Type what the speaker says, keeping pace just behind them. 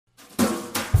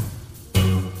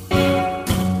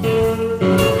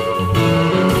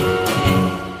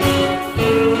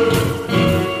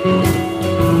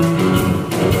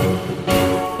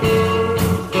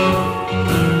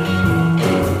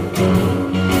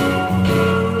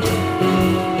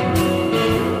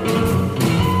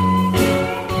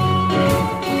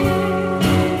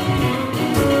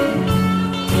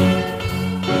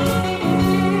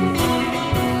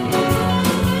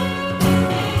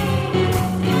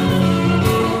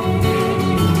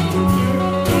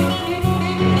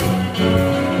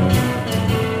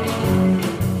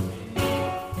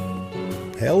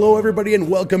everybody,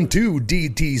 and welcome to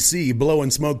DTC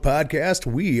Blowin Smoke Podcast.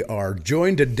 We are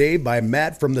joined today by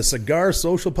Matt from the Cigar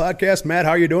Social Podcast. Matt,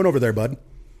 how are you doing over there, bud?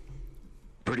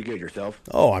 Pretty good. Yourself?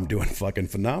 Oh, I'm doing fucking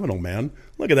phenomenal, man.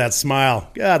 Look at that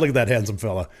smile. God, look at that handsome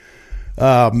fella.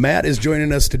 Matt is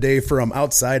joining us today from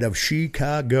outside of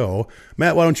Chicago.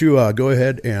 Matt, why don't you go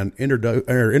ahead and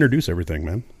introduce everything,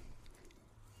 man?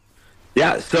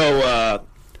 Yeah, so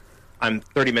I'm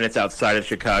 30 minutes outside of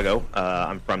Chicago.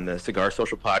 I'm from the Cigar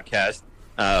Social Podcast.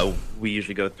 We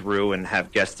usually go through and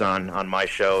have guests on my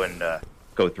show and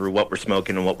go through what we're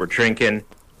smoking and what we're drinking.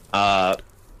 I'm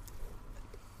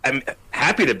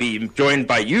happy to be joined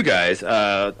by you guys.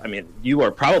 I mean, you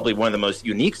are probably one of the most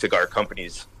unique cigar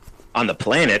companies on the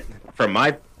planet, from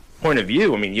my point of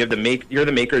view. I mean, you're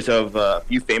the makers of a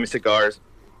few famous cigars.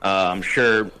 I'm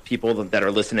sure people that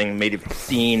are listening may have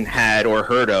seen, had, or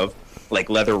heard of, like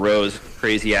Leather Rose,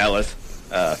 Crazy Alice,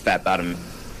 Fat Bottom,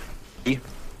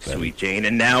 Sweet Jane,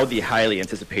 and now the highly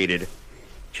anticipated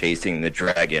Chasing the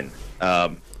Dragon.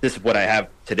 This is what I have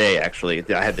today, actually.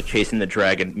 I have the Chasing the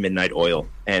Dragon Midnight Oil,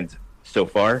 and so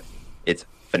far, it's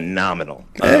phenomenal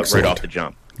right off the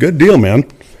jump. Good deal, man.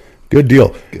 Good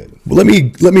deal. Good. Well, let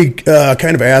me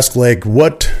kind of ask, like,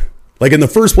 what... Like, in the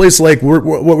first place, like, what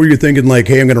were you thinking? Like,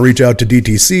 hey, I'm going to reach out to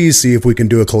DTC, see if we can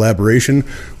do a collaboration.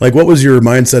 Like, what was your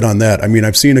mindset on that? I mean,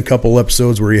 I've seen a couple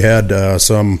episodes where you had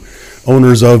some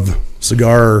owners of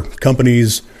cigar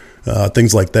companies,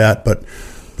 things like that. But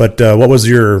what was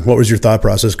your thought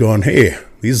process going? Hey,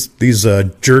 these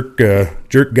jerk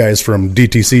guys from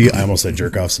DTC. I almost said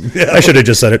jerk offs. Yeah, I should have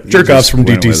just said it. Jerk offs from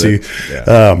DTC.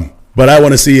 Yeah. But I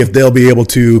want to see if they'll be able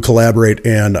to collaborate,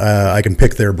 and I can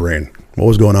pick their brain. What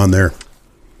was going on there?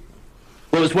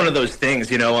 Well, it was one of those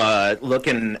things,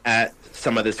 looking at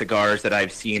some of the cigars that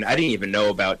I've seen. I didn't even know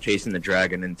about Chasing the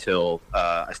Dragon until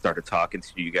I started talking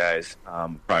to you guys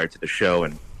prior to the show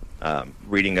and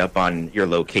reading up on your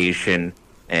location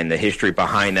and the history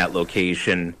behind that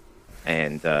location,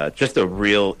 and just a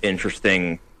real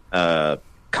interesting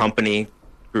company,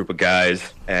 group of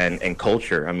guys, and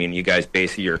culture. I mean, you guys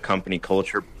base your company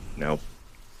culture,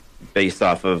 based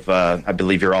off of, I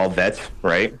believe you're all vets,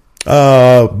 right?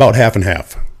 About half and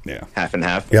half. Yeah. Half and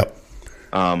half? Yep.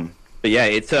 But yeah,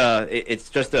 it's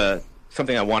just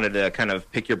something I wanted to kind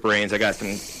of pick your brains. I got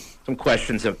some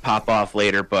questions that pop off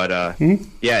later, but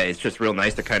yeah, it's just real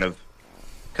nice to kind of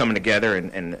coming together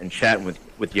and chatting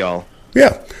with y'all.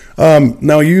 Yeah.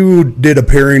 Now, you did a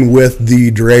pairing with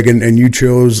the Dragon, and you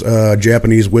chose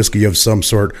Japanese whiskey of some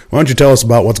sort. Why don't you tell us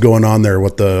about what's going on there?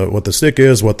 What the stick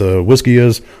is, what the whiskey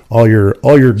is, all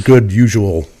your good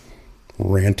usual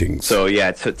rantings. So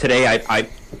yeah, so today I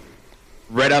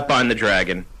read up on the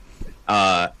Dragon,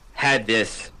 had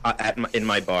this in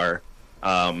my bar,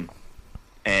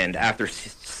 and after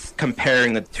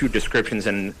comparing the two descriptions,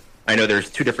 and I know there's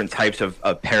two different types of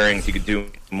pairings. You could do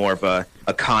more of a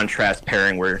contrast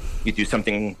pairing where you do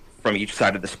something from each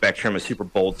side of the spectrum, a super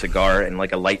bold cigar and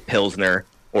like a light Pilsner,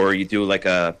 or you do like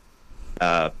a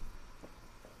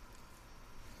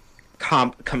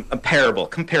comparable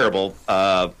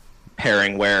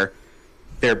pairing where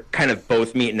they're kind of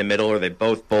both meet in the middle, or they're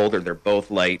both bold, or they're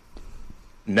both light.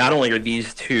 Not only are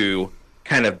these two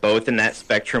kind of both in that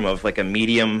spectrum of like a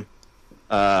medium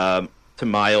to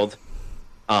mild,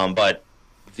 but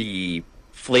the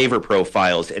flavor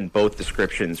profiles in both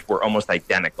descriptions were almost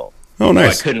identical. Oh,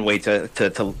 nice. So I couldn't wait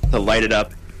to light it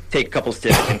up, take a couple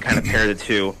sips, and kind of pair the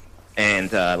two.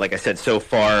 And like I said, so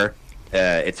far,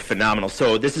 it's phenomenal.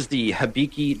 So this is the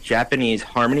Hibiki Japanese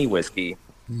Harmony Whiskey.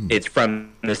 It's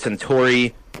from the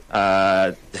Suntory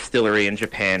distillery in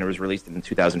Japan. It was released in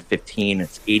 2015.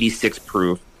 It's 86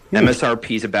 proof.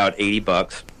 MSRP is about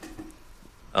 $80.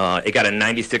 It got a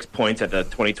 96 points at the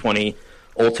 2020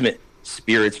 Ultimate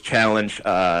Spirits Challenge.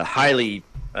 Highly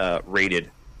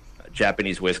rated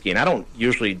Japanese whiskey. And I don't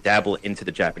usually dabble into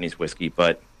the Japanese whiskey,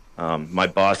 but my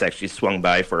boss actually swung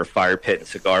by for a fire pit and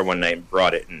cigar one night and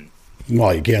brought it. And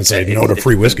well, you can't say no to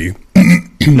free whiskey.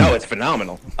 No, it's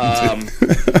phenomenal.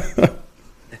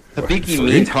 Hibiki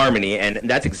means harmony, and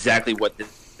that's exactly what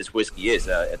this whiskey is.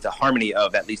 It's a harmony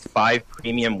of at least 5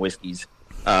 premium whiskeys,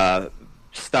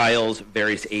 styles,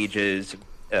 various ages,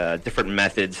 different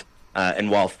methods, and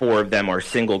while 4 of them are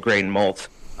single grain malts,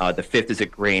 the 5th is a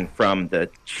grain from the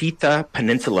Chita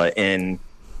Peninsula in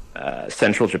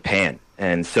central Japan.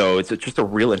 And so it's just a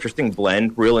real interesting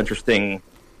blend, real interesting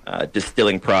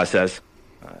distilling process.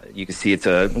 You can see it's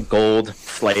a gold,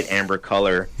 slight amber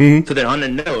color. Mm-hmm. So then on the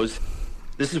nose,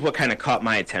 this is what kind of caught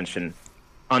my attention.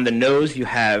 On the nose, you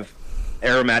have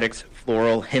aromatics,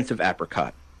 floral, hints of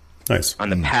apricot. Nice. On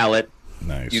the palate,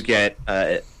 nice. You get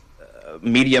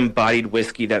medium-bodied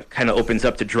whiskey that kind of opens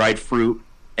up to dried fruit,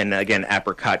 and again,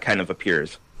 apricot kind of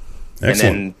appears. Excellent. And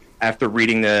then after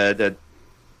reading the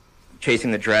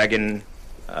Chasing the Dragon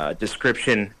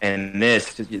description and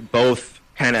this, both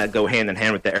kind of go hand in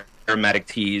hand with the aromatic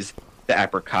teas, the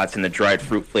apricots, and the dried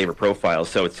fruit flavor profile.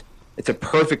 So it's a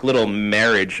perfect little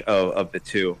marriage of the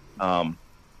two.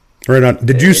 Right on.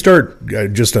 Did you start,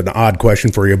 just an odd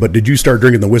question for you, but did you start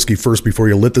drinking the whiskey first before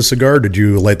you lit the cigar? Or did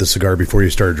you light the cigar before you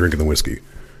started drinking the whiskey?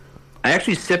 I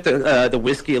actually sipped the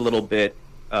whiskey a little bit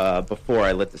before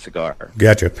I lit the cigar.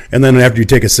 Gotcha. And then after you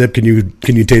take a sip, can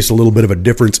you taste a little bit of a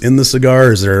difference in the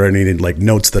cigar? Is there any like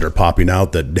notes that are popping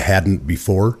out that hadn't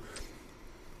before?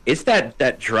 It's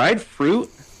that dried fruit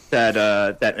that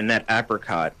and that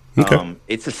apricot. Okay.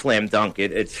 It's a slam dunk.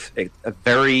 It's a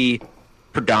very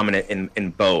predominant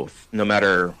in both. No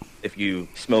matter if you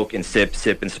smoke and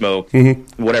sip and smoke,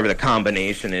 whatever the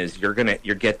combination is,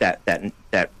 you get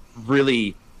that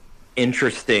really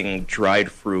interesting dried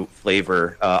fruit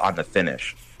flavor on the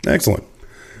finish. Excellent.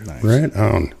 Nice. Right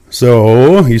on.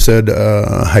 So you said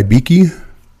Hibiki.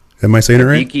 Am I saying it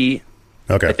right? Hibiki.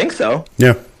 Okay. I think so.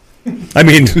 Yeah. I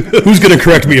mean, who's going to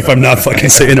correct me if I'm not fucking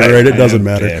saying it right? It doesn't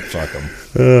matter. Yeah, fuck them.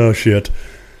 Oh, shit.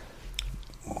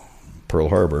 Pearl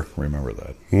Harbor, remember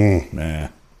that. Nah.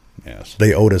 Yes.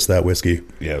 They owed us that whiskey.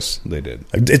 Yes, they did.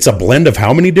 It's a blend of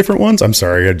how many different ones? I'm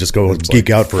sorry. I just go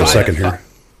geek out for a second here.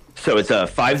 So it's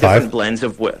five different blends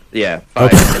of five, Okay.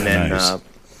 and then Nice.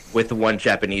 with one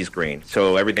Japanese grain.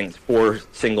 So everything's 4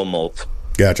 single malts,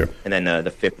 Gotcha. and then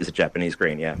the 5th is a Japanese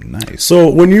grain. Yeah. Nice. So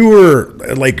when you were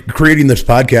like creating this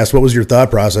podcast, what was your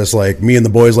thought process? Like, me and the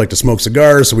boys like to smoke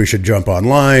cigars, so we should jump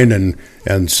online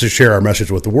and share our message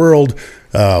with the world.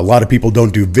 A lot of people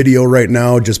don't do video right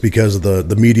now just because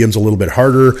the medium's a little bit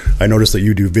harder. I noticed that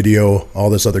you do video, all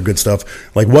this other good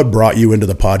stuff. Like, what brought you into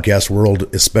the podcast world,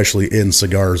 especially in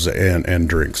cigars and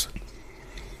drinks?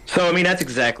 So I mean, that's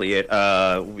exactly it.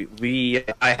 I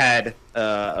had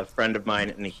a friend of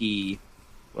mine, and he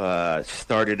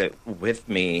started it with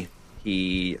me.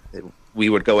 We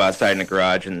would go outside in the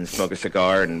garage and smoke a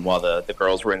cigar, and while the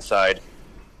girls were inside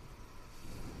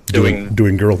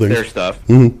doing girl things, their stuff,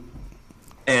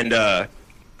 and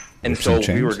so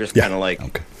we were just kind of like,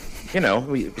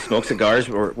 we smoke cigars.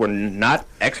 We're not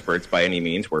experts by any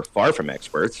means. We're far from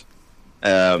experts,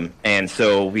 and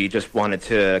so we just wanted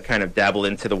to kind of dabble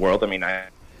into the world. I mean, I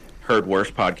heard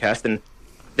Worst podcast, and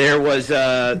there was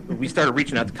we started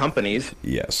reaching out to companies.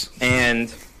 Yes.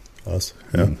 And us,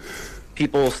 yeah.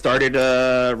 People started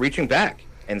reaching back,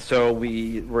 and so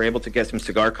we were able to get some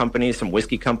cigar companies, some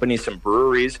whiskey companies, some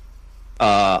breweries.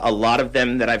 A lot of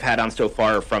them that I've had on so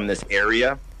far are from this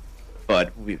area,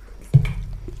 but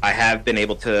I have been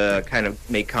able to kind of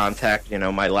make contact.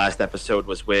 My last episode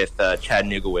was with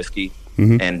Chattanooga Whiskey,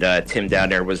 and Tim down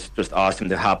there was just awesome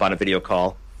to hop on a video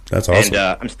call. That's awesome.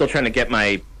 And I'm still trying to get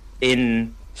my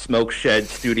in-smoke shed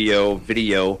studio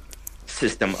video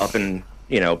system up and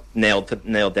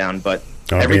nailed down, but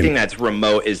everything that's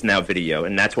remote is now video,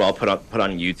 and that's what I'll put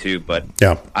on YouTube. But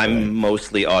I'm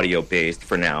mostly audio based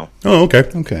for now. Oh, okay.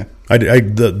 Okay.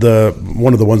 The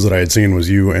one of the ones that I had seen was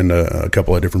you and a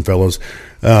couple of different fellows.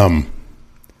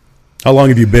 How long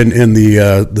have you been in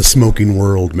the smoking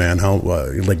world, man? How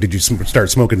did you start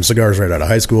smoking cigars right out of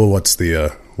high school? What's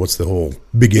the whole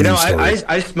beginning story?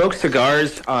 I smoke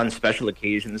cigars on special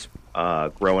occasions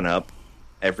growing up,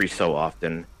 every so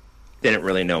often. Didn't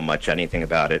really know much anything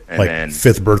about it, and like then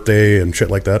 5th birthday and shit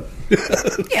like that.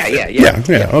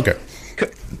 Yeah. Okay.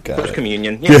 First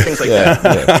communion, things like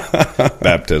that. Yeah.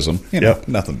 Baptism,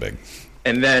 nothing big.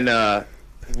 And then I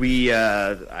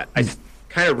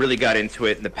kind of really got into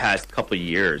it in the past couple of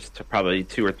years, to probably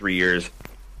 2 or 3 years.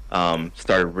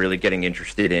 Started really getting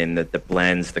interested in the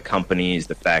blends, the companies,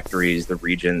 the factories, the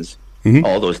regions,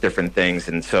 all those different things.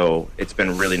 And so it's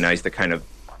been really nice to kind of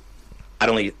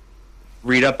not only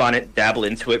read up on it, dabble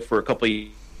into it for a couple of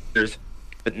years,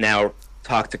 but now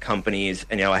talk to companies.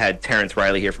 And I had Terrence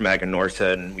Riley here from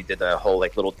Aganorsa, and we did the whole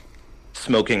little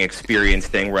smoking experience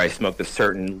thing where I smoked a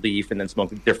certain leaf and then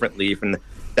smoked a different leaf, and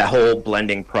that whole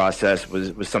blending process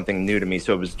was something new to me.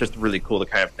 So it was just really cool to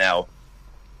kind of now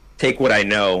take what I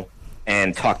know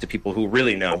and talk to people who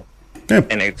really know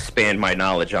and expand my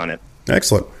knowledge on it.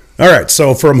 Excellent. All right,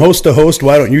 so from host to host,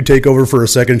 why don't you take over for a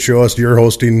second, show us your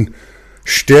hosting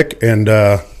shtick, and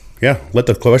let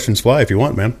the questions fly if you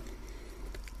want, man.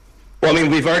 Well, I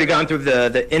mean, we've already gone through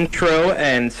the intro,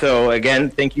 and so again,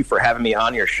 thank you for having me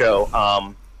on your show.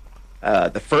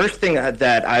 The first thing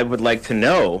that I would like to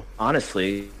know,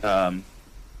 honestly,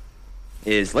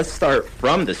 is let's start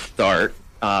from the start.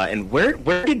 And where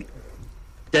did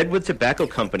Deadwood Tobacco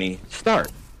Company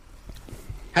start?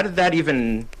 How did that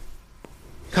even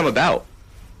come about?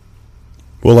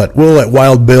 We'll let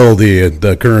Wild Bill,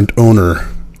 the current owner,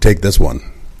 take this one.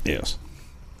 Yes.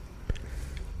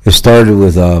 It started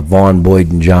with Vaughn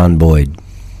Boyd and John Boyd.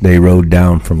 They rode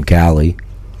down from Cali.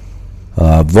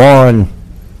 Vaughn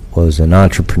was an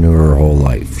entrepreneur her whole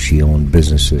life. She owned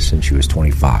businesses since she was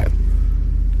 25.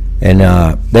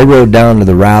 And they rode down to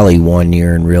the rally one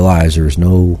year and realized there was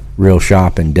no real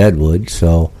shop in Deadwood,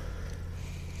 so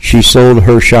she sold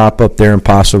her shop up there in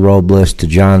Paso Robles to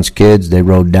John's kids. They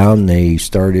rode down. They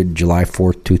started July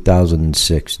 4th,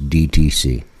 2006,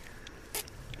 DTC.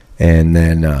 And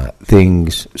then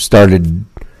things started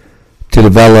to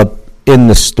develop in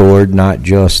the store, not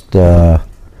just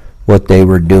what they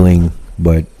were doing,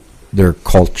 but their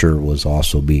culture was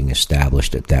also being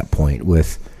established at that point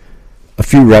with a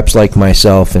few reps like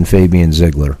myself and Fabian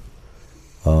Ziegler,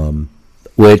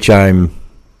 which I'm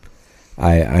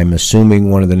assuming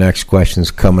one of the next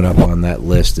questions coming up on that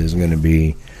list is going to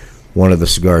be one of the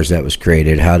cigars that was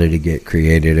created. How did it get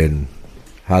created, and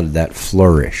how did that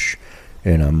flourish?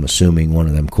 And I'm assuming one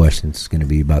of them questions is going to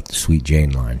be about the Sweet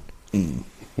Jane line.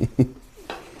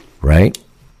 Right?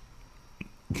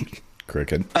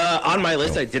 Cricket. On my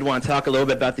list, I did want to talk a little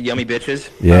bit about the Yummy Bitches.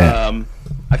 Yeah.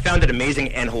 I found it amazing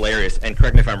and hilarious. And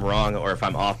correct me if I'm wrong or if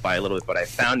I'm off by a little bit, but I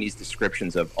found these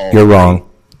descriptions of all. You're wrong.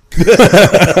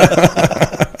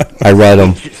 I read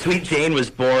them. Sweet Jane was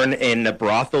born in the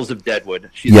brothels of Deadwood.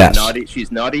 She's Yes. naughty.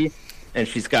 She's naughty, and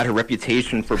she's got a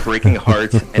reputation for breaking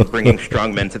hearts and bringing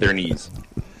strong men to their knees.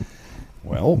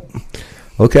 Well,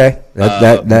 Okay,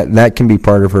 that can be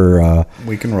part of her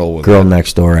we can roll with girl that.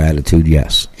 next door attitude.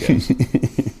 Yes.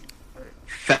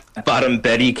 Fat Bottom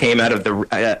Betty came out of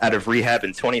rehab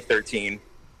in 2013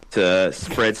 to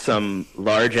spread some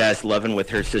large ass loving with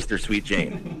her sister Sweet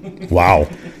Jane. Wow.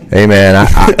 Hey man,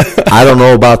 I don't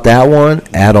know about that one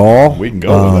at all. We can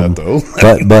go with that though.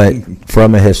 but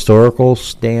from a historical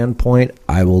standpoint,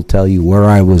 I will tell you where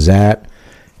I was at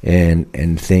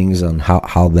and things on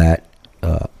how that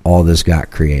all this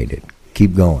got created.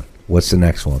 Keep going. What's the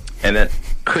next one? And then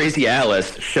Crazy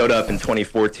Alice showed up in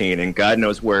 2014, and God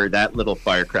knows where that little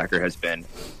firecracker has been.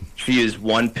 She is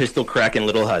one pistol cracking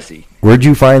little hussy. Where'd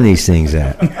you find these things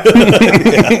at?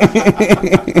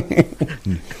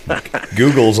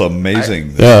 Google's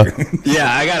amazing. Yeah,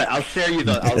 I got it. I'll share you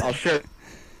I'll share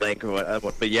the link.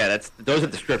 But yeah, those are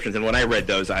descriptions. And when I read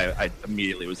those, I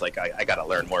immediately was like, I got to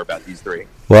learn more about these three.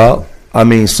 Well, I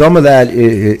mean, some of that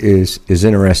is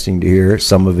interesting to hear.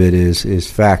 Some of it is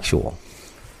factual.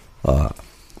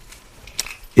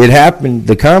 It happened.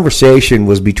 The conversation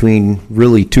was between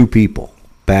really two people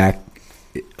back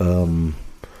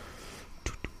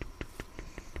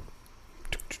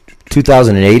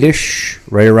 2008-ish,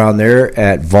 right around there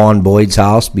at Vaughn Boyd's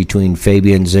house between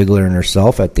Fabian Ziegler and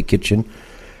herself at the kitchen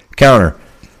counter.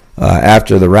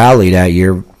 After the rally that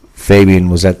year, Fabian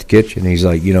was at the kitchen. He's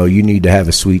like, you need to have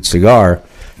a sweet cigar.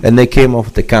 And they came up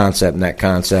with the concept, and that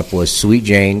concept was Sweet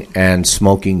Jane and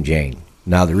Smoking Jane.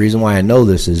 Now, the reason why I know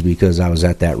this is because I was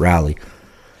at that rally.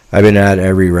 I've been at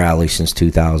every rally since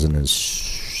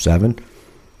 2007.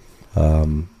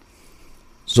 So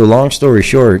long story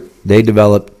short, they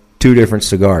developed two different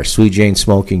cigars, Sweet Jane,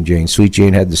 Smoking Jane. Sweet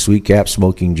Jane had the sweet cap,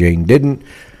 Smoking Jane didn't.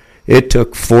 It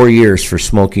took 4 years for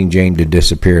Smoking Jane to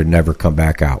disappear and never come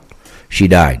back out. She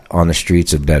died on the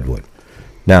streets of Deadwood.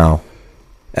 Now,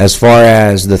 as far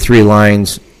as the three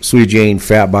lines, Sweet Jane,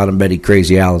 Fat Bottom Betty,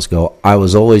 Crazy Alice go, I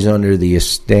was always under the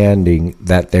understanding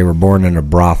that they were born in a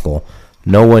brothel.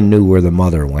 No one knew where the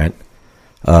mother went.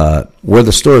 Where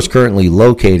the store is currently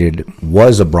located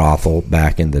was a brothel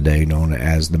back in the day known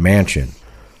as the Mansion.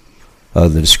 The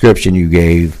description you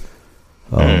gave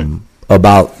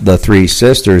about the three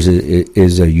sisters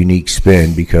is a unique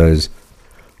spin because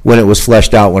when it was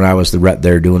fleshed out when I was the rep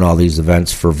there doing all these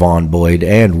events for Vaughn Boyd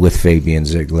and with Fabian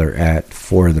Ziegler at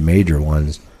four of the major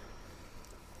ones,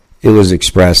 it was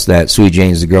expressed that Sweet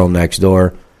Jane's the girl next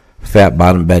door. Fat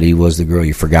Bottom Betty was the girl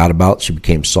you forgot about. She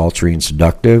became sultry and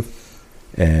seductive,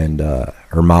 and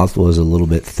her mouth was a little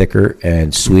bit thicker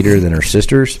and sweeter than her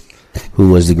sister's,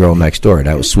 who was the girl next door.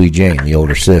 That was Sweet Jane, the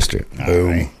older sister.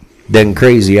 Boom. Then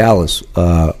Crazy Alice,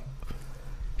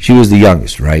 she was the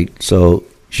youngest, right? So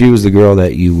she was the girl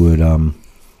that you would,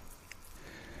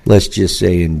 let's just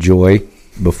say, enjoy,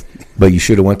 but you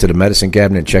should have went to the medicine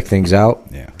cabinet and checked things out.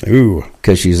 Yeah. Ooh.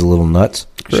 Because she's a little nuts.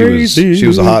 She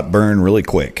was a hot burn really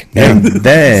quick. And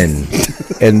then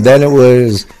it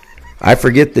was, I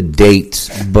forget the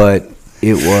dates, but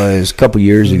it was a couple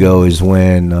years ago is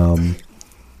when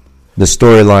the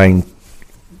storyline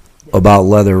about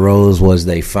Leather Rose was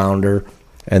they found her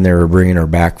and they were bringing her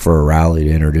back for a rally to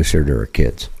introduce her to her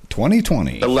kids.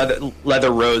 2020. The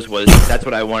Leather Rose was. That's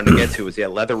what I wanted to get to.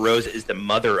 Leather Rose is the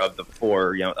mother of the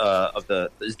four.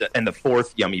 And the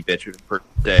fourth yummy bitch per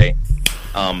se.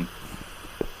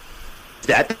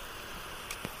 That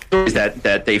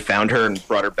they found her and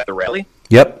brought her back to rally.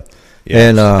 Yep. Yes.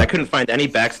 And I couldn't find any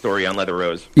backstory on Leather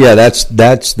Rose. yeah, that's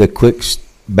the quick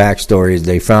backstory. Is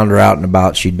they found her out and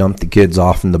about. She dumped the kids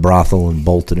off in the brothel and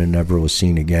bolted and never was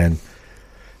seen again.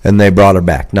 And they brought her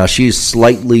back. Now she's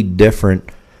slightly different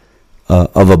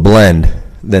of a blend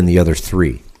than the other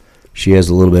three. She has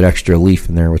a little bit extra leaf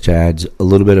in there, which adds a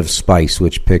little bit of spice,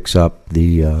 which picks up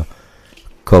the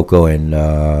cocoa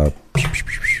and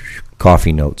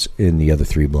coffee notes in the other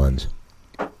three blends.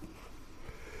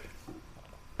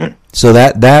 So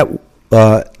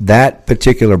that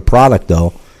particular product,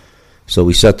 though, so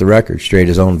we set the record straight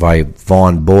as owned by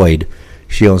Vaughn Boyd.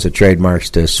 She owns the trademarks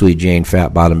to Sweet Jane,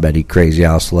 Fat Bottom Betty, Crazy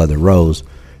Alice, Leather Rose.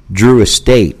 Drew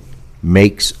Estate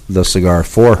makes the cigar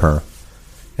for her.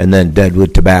 And then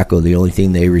Deadwood Tobacco, the only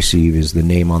thing they receive is the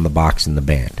name on the box and the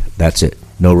band. That's it.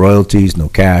 No royalties, no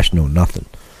cash, no nothing.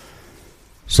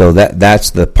 So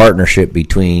that's the partnership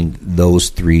between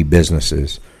those three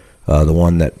businesses. The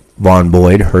one that Vaughn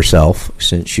Boyd herself,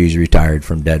 since she's retired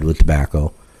from Deadwood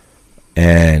Tobacco,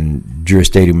 and Drew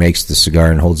Estate, who makes the cigar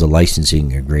and holds a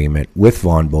licensing agreement with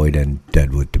Vaughn Boyd and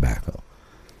Deadwood Tobacco.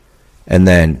 And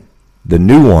then the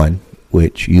new one,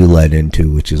 which you led into,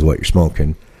 which is what you're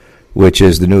smoking, which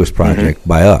is the newest project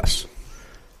by us.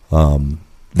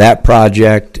 That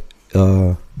project...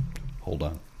 Hold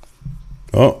on.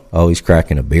 Oh, he's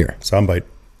cracking a beer. soundbite.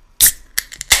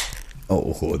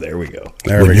 Oh, there we go.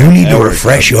 There we When go. you need to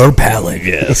refresh your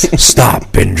palate,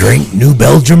 stop and drink New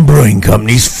Belgium Brewing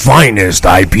Company's finest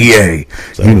IPA.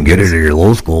 You can get it at your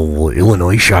local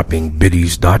Illinois shopping,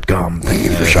 biddies.com. Thank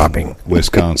you for shopping.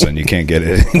 Wisconsin. You can't get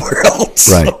it anywhere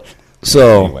else. Right.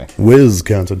 So Anyway.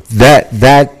 Wisconsin.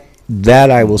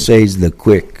 that I will say is the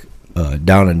quick,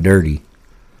 down and dirty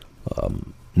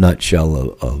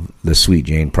nutshell of the Sweet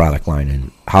Jane product line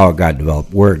and how it got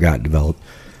developed, where it got developed.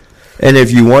 And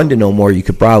if you wanted to know more, you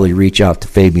could probably reach out to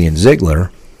Fabian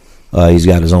Ziegler. He's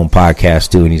got his own podcast,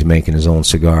 too, and he's making his own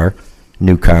cigar.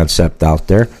 New concept out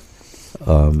there.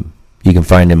 You can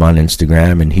find him on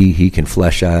Instagram, and he can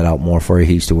flesh that out more for you.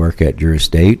 He used to work at Drew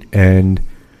Estate, and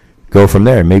go from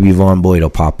there. Maybe Vaughn Boyd will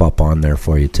pop up on there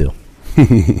for you, too.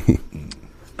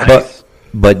 Nice.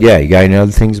 But, yeah, you got any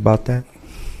other things about that?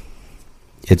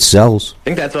 It sells. I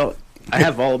think that's all. I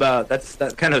have all about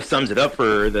that kind of sums it up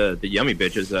for the yummy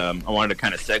bitches. I wanted to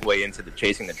kind of segue into the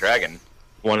Chasing the Dragon.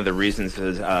 One of the reasons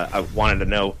is I wanted to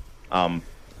know,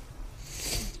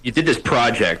 you did this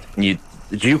project, and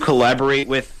did you collaborate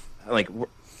with, like,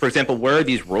 for example, where are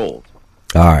these rolled?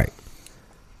 All right.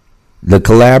 The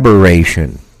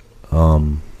collaboration.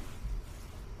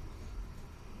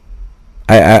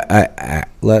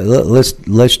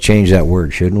 Let's change that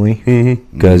word, shouldn't we?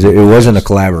 Because it wasn't a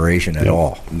collaboration at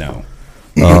all. No.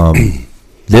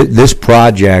 This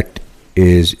project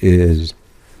is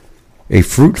a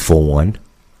fruitful one.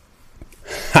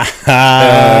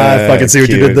 I fucking see what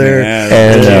you did there.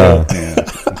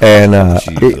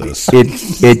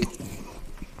 It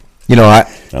you know, I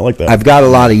like that. I've got a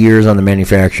lot of years on the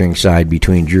manufacturing side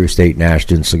between Drew Estate and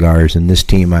Ashton Cigars, and this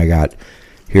team I got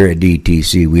here at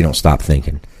DTC, we don't stop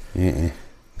thinking.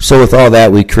 So with all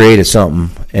that, we created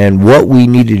something, and what we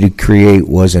needed to create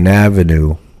was an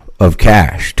avenue of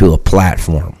cash to a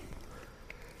platform.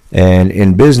 And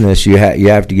in business, you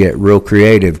have to get real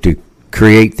creative to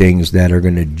create things that are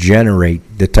going to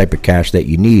generate the type of cash that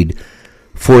you need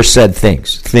for said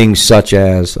things. Things such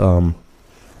as, I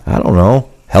don't know,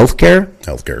 healthcare.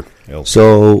 Healthcare.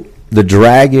 So the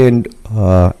Dragon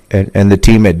and the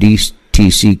team at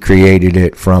DTC created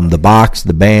it from the box,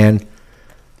 the band,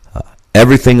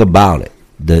 everything about it.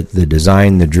 The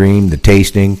design, the dream, the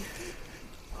tasting,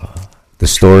 the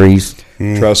stories.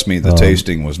 Trust me, the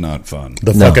tasting was not fun.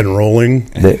 The fucking rolling.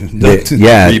 The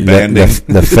rebanding.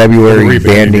 the February The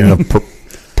banding rebanding,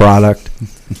 of product.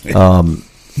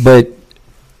 But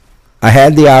I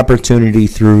had the opportunity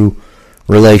through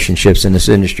relationships in this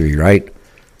industry, right?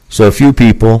 So a few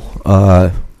people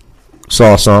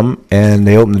saw some, and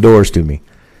they opened the doors to me.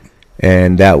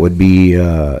 And that would be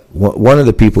one of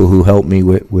the people who helped me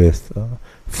with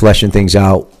fleshing things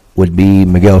out would be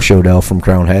Miguel Shodell from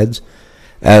Crown Heads,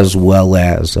 as well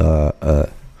as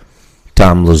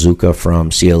Tom Lazuka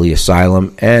from CLE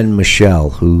Asylum, and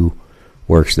Michelle, who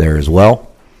works there as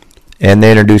well. And they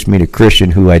introduced me to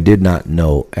Christian, who I did not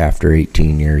know after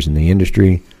 18 years in the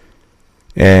industry.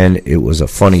 And it was a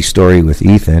funny story with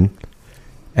Ethan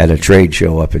at a trade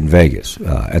show up in Vegas.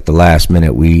 At the last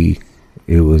minute,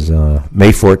 it was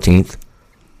May 14th,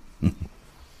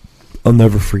 I'll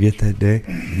never forget that day.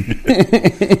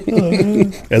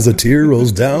 As a tear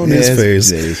rolls down his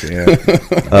face.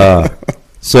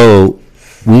 So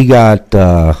we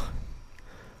got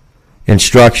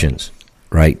instructions,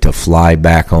 right, to fly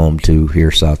back home to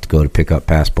here, South Dakota, pick up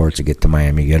passports to get to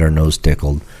Miami, get our nose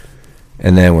tickled,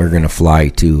 and then we're going to fly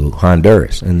to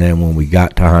Honduras. And then when we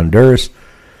got to Honduras,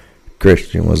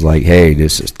 Christian was like, hey,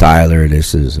 this is Tyler,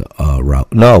 this is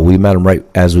Raul. No, we met him right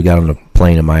as we got on the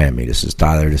plane in Miami. This is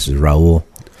Tyler, this is Raul.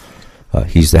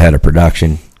 He's the head of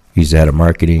production. He's the head of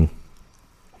marketing.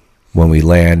 When we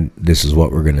land, this is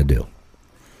what we're going to do.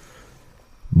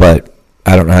 But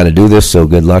I don't know how to do this, so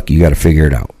good luck. You got to figure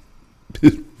it out.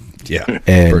 Yeah,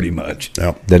 And pretty much.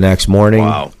 Yep. the next morning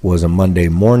was a Monday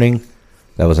morning.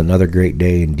 That was another great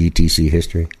day in DTC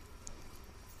history.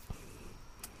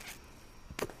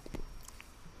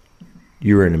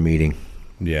 You were in a meeting.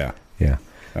 Yeah, Yeah.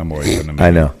 I'm always in the I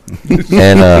know.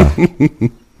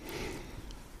 And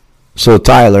so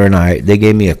Tyler and I, they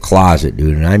gave me a closet,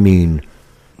 dude. And I mean,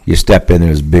 you step in, it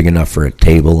was big enough for a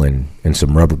table and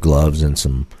some rubber gloves and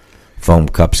some foam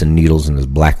cups and needles and this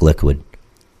black liquid.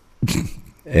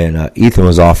 And Ethan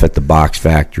was off at the box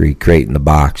factory creating the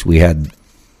box. We had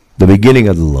the beginning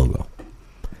of the logo.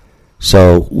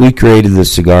 So we created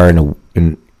this cigar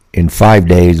in 5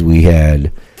 days. We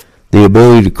had the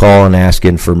ability to call and ask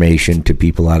information to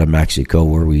people out of Mexico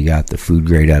where we got the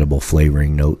food-grade edible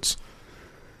flavoring notes.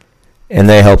 And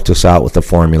they helped us out with the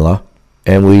formula.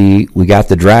 And we got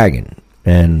the Dragon.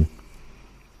 And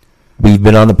we've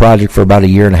been on the project for about a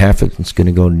year and a half. It's going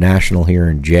to go national here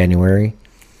in January.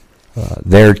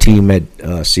 Their team at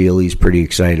CLE is pretty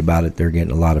excited about it. They're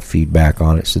getting a lot of feedback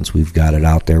on it since we've got it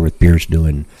out there with Pierce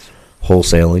doing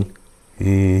wholesaling.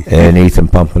 And Ethan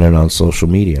pumping it on social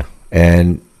media.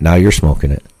 And now you're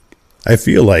smoking it. I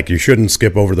feel like you shouldn't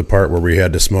skip over the part where we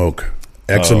had to smoke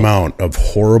X amount of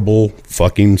horrible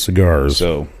fucking cigars.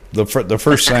 So the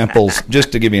first samples,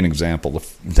 just to give you an example,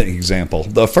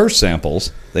 the first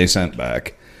samples they sent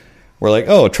back were like,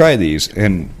 oh, try these.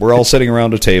 And we're all sitting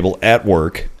around a table at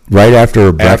work. Right after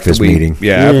a breakfast meeting.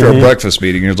 Yeah, after a breakfast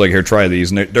meeting. It was like, here, try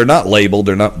these. And they're not labeled.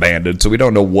 They're not banded. So we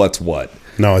don't know what's what.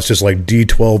 No, it's just like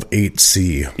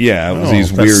D12-8C. Yeah, it was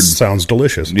these weird. Sounds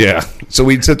delicious. Yeah. So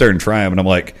we'd sit there and try them. And I'm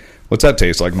like, what's that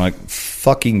taste like? I'm like,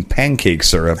 fucking pancake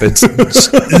syrup. It's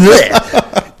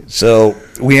So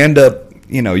we end up,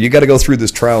 you got to go through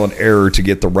this trial and error to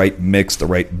get the right mix, the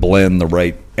right blend, the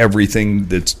right everything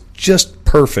that's just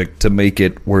perfect to make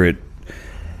it where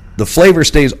the flavor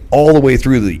stays all the way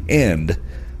through the end.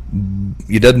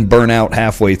 It doesn't burn out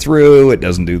halfway through. It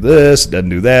doesn't do this. It doesn't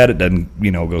do that. It doesn't,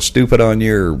 go stupid on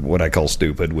you, or what I call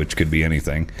stupid, which could be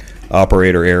anything.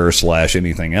 Operator error /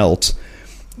 anything else.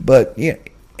 But, yeah,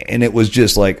 and it was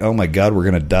just like, oh, my God, we're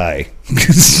going to die.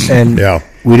 And Yeah.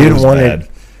 we didn't was want bad. it.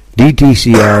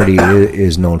 DTC already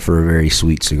is known for a very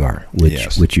sweet cigar,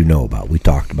 which you know about. We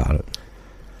talked about it.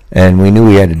 And we knew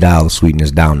we had to dial the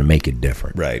sweetness down to make it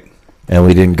different. Right. And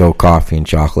we didn't go coffee and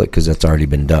chocolate because that's already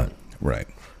been done. Right.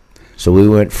 So we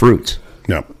went fruits.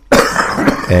 No.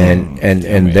 And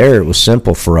there it was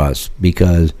simple for us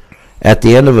because at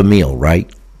the end of a meal,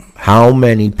 right, how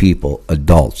many people,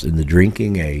 adults in the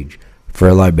drinking age for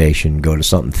a libation, go to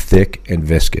something thick and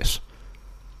viscous?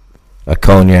 A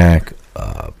cognac,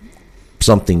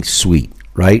 something sweet,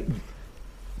 right?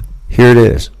 Here it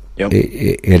is. Yep.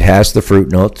 It has the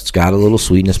fruit notes. It's got a little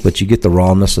sweetness, but you get the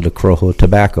rawness of the Corojo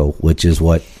tobacco, which is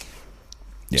what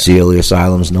CLE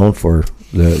Asylum is known for,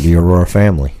 the Aurora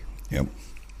family. Yep.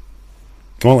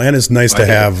 Well, and it's nice to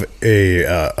have a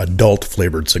adult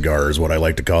flavored cigar is what I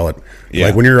like to call it. Yeah.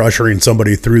 Like when you're ushering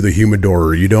somebody through the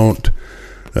humidor, you don't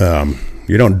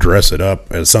dress it up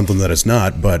as something that it's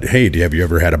not. But hey, have you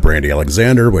ever had a Brandy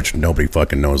Alexander, which nobody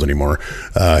fucking knows anymore?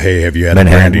 Hey, have you had a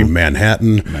Brandy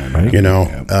Manhattan?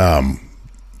 Right.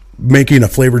 Making a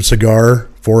flavored cigar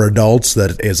for adults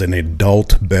that is an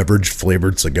adult beverage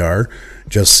flavored cigar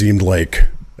just seemed like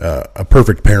a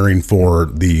perfect pairing for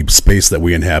the space that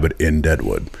we inhabit in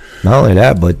Deadwood. Not only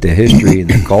that, but the history and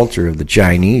the culture of the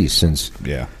Chinese since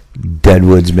Yeah.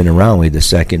 Deadwood's been around. We're the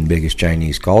second biggest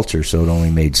Chinese culture, so it only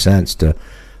made sense to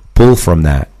pull from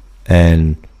that.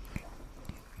 And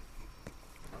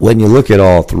when you look at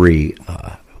all three,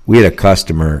 we had a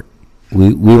customer.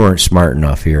 We weren't smart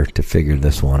enough here to figure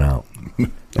this one out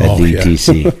at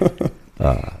DTC.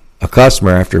 A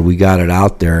customer, after we got it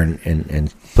out there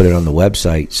and put it on the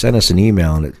website, sent us an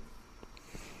email,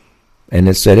 and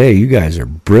it said, hey, you guys are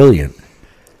brilliant.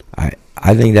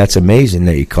 I think that's amazing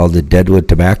that you called the Deadwood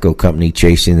Tobacco Company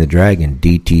Chasing the Dragon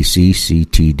DTC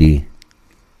CTD.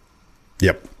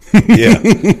 Yep. Yeah.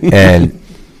 And,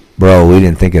 bro, we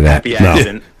didn't think of that. Happy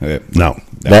accident. No.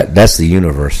 That's the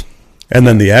universe. And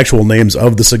then the actual names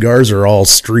of the cigars are all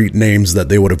street names that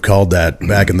they would have called that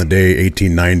back in the day,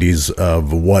 1890s,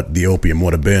 of what the opium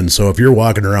would have been. So if you're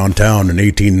walking around town in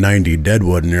 1890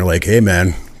 Deadwood and you're like, hey,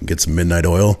 man, get some midnight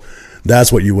oil,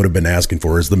 that's what you would have been asking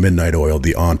for, is the midnight oil,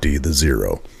 the Auntie, the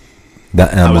Zero.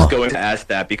 The Emma. I was going to ask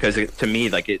that because to me,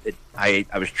 like I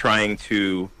was trying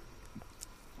to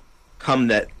come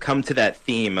to that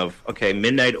theme of, okay,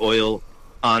 midnight oil,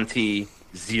 Auntie,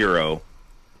 Zero.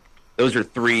 Those are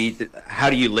three. How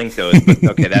do you link those? But,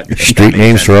 okay, that street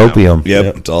names for opium.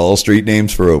 Yep, it's all street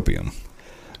names for opium.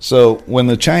 So when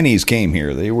the Chinese came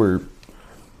here, they were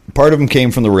part of them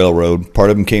came from the railroad. Part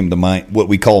of them came to mine, what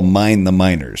we call mine the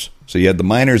miners. So you had the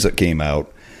miners that came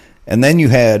out, and then you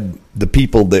had the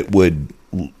people that would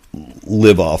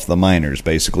live off the miners.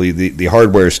 Basically, the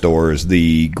hardware stores,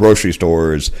 the grocery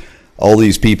stores. All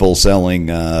these people selling,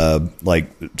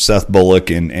 like Seth Bullock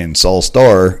and Saul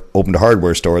Starr opened a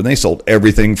hardware store, and they sold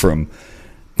everything from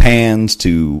pans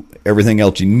to everything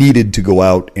else you needed to go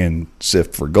out and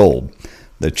sift for gold.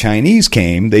 The Chinese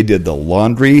came, they did the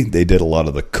laundry, they did a lot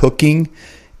of the cooking,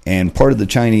 and part of the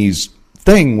Chinese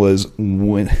thing was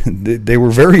when they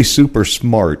were very super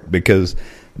smart because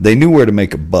they knew where to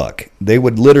make a buck. They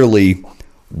would literally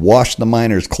wash the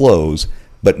miners' clothes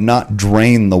but not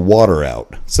drain the water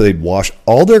out. So they'd wash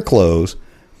all their clothes,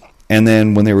 and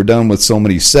then when they were done with so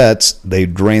many sets,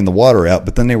 they'd drain the water out,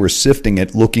 but then they were sifting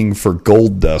it looking for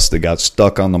gold dust that got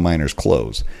stuck on the miners'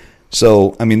 clothes.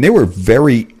 So, I mean, they were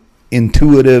very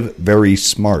intuitive, very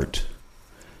smart.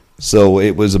 So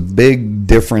it was a big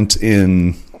difference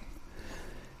in,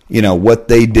 you know, what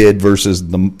they did versus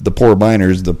the poor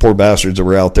miners, the poor bastards that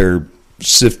were out there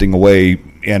sifting away.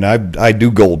 And I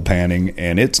do gold panning,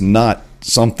 and it's not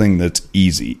something that's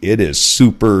easy. It is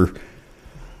super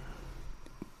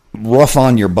rough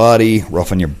on your body,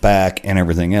 rough on your back, and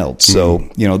everything else. So,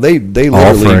 you know, they literally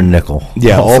all for a nickel.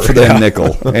 Yeah, all for that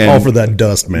nickel. And, all for that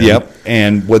dust, man. Yep.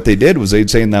 And what they did was they'd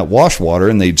say in that wash water,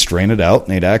 and they'd strain it out,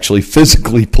 and they'd actually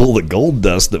physically pull the gold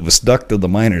dust that was stuck to the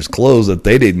miners' clothes that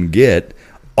they didn't get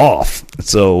off.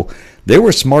 So they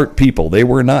were smart people. They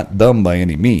were not dumb by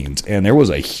any means. And there was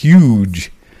a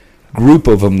huge group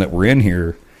of them that were in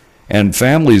here, and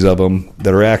families of them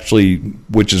that are actually,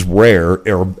 which is rare,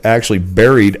 are actually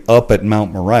buried up at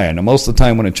Mount Moriah. Now, most of the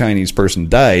time when a Chinese person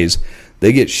dies,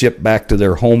 they get shipped back to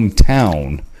their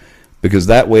hometown because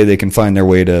that way they can find their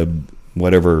way to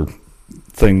whatever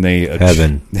thing they...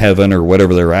 Heaven or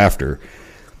whatever they're after.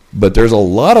 But there's a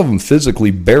lot of them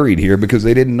physically buried here because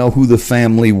they didn't know who the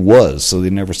family was, so they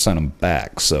never sent them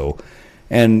back. So,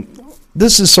 and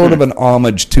this is sort of an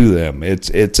homage to them.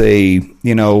 It's a,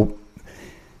 you know...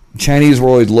 Chinese were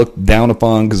always looked down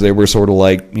upon because they were sort of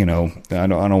like, you know, I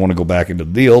don't want to go back into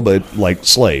the deal, but like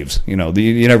slaves. You know,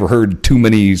 you never heard too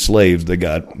many slaves that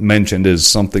got mentioned as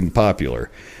something popular.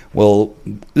 Well,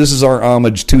 this is our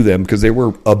homage to them because they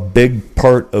were a big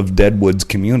part of Deadwood's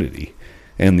community.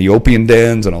 And the opium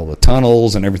dens and all the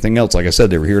tunnels and everything else. Like I said,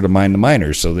 they were here to mine the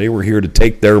miners. So they were here to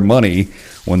take their money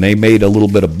when they made a little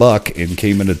bit of buck and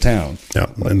came into town. Yeah,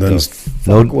 and then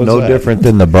no different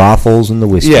than the brothels and the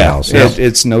whiskey house.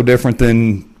 It's no different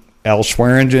than Al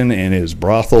Swearingen and his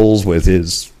brothels with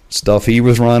his stuff he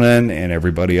was running and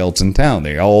everybody else in town.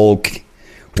 They all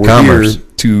were Commerce. here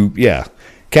to,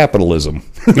 capitalism.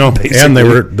 No, and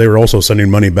they were also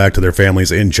sending money back to their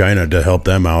families in China to help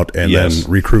them out, and then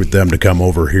recruit them to come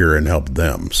over here and help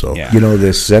them. So you know,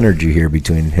 this synergy here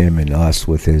between him and us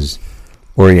with his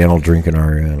Oriental drinking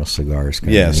Oriental cigars.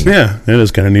 Yes, yeah, it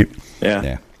is kind of neat.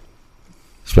 Yeah,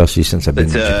 especially since I've been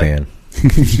to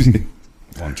Japan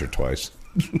once or twice,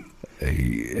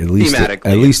 at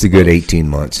least a good 18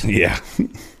 months. Yeah.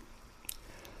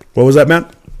 What was that,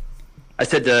 Matt? I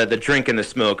said the drink and the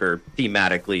smoke are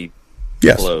thematically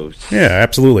close. Yeah,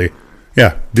 absolutely.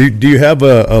 Yeah. Do you have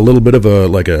a little bit of a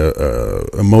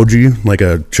emoji, like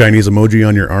a Chinese emoji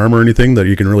on your arm or anything that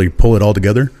you can really pull it all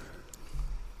together?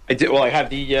 I do. Well, I have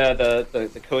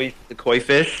the koi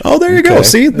fish. Oh, there you go.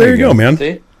 See, there you go, man.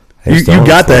 See? You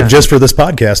got that just for this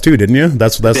podcast too, didn't you?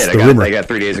 That's the rumor. I got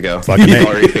 3 days ago. Fucking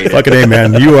A,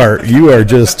 man. You are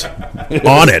just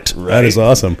on it. Right. That is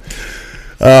awesome.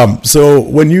 So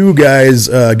when you guys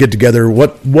get together,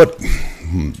 what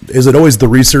is it? Always the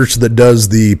research that does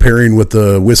the pairing with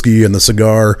the whiskey and the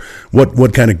cigar?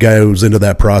 What kind of goes into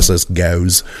that process?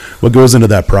 What goes into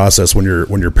that process when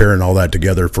you're pairing all that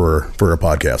together for a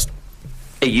podcast?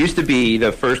 It used to be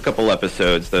the first couple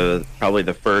episodes, probably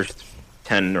the first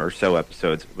 10 or so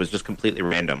episodes was just completely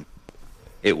random.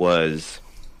 It was,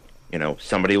 you know,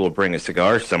 somebody will bring a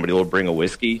cigar, somebody will bring a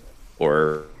whiskey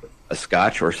or a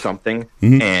scotch or something,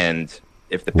 and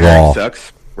if the pairing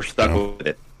sucks, we're stuck with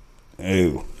it.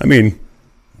 Ooh. I mean,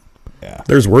 Yeah.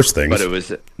 there's worse things. But it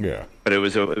was Yeah. but it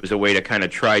was a way to kind of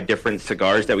try different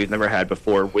cigars that we've never had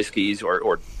before, whiskeys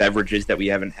or beverages that we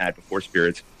haven't had before,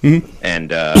 spirits.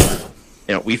 And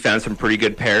we found some pretty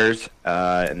good pairs,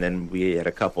 and then we had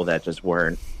a couple that just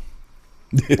weren't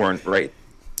right.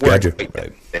 Gotcha.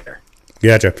 Right there.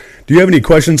 Gotcha. Do you have any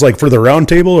questions like for the round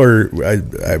table, or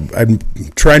I'm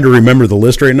trying to remember the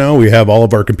list right now. We have all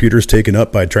of our computers taken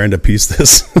up by trying to piece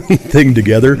this thing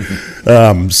together,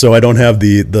 so I don't have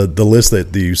the list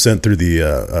that you sent through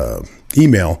the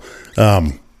email.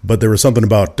 But there was something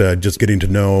about just getting to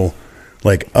know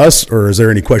like us, or is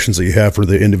there any questions that you have for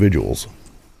the individuals?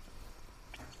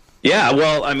 Yeah,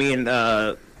 well, I mean,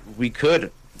 we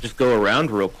could just go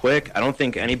around real quick. I don't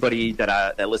think anybody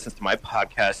that listens to my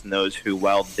podcast knows who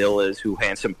Wild Bill is, who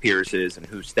Handsome Pierce is, and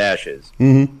who Stash is.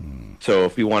 Mm-hmm. So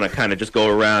if we want to kind of just go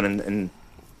around and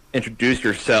introduce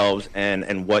yourselves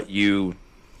and what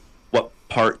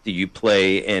part do you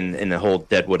play in the whole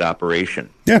Deadwood operation?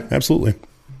 Yeah, absolutely.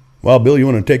 Wild Bill, you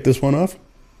want to take this one off?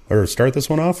 Or start this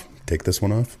one off? Take this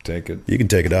one off? Take it. You can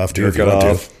take it off, too, Jerk if you it want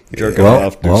off. to. Jerk it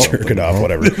off. Jerk it off,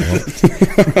 whatever.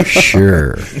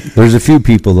 Sure. There's a few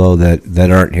people though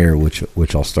that aren't here,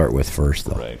 which I'll start with first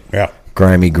though. Right. Yeah.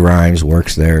 Grimy Grimes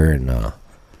works there, and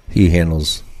he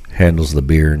handles the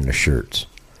beer and the shirts.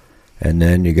 And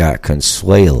then you got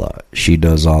Consuela. She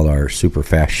does all our super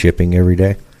fast shipping every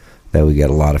day. That we get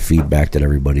a lot of feedback that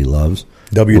everybody loves.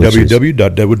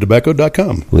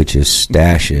 www.deadwoodtobacco.com. Which is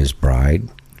Stash's bride.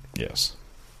 Yes.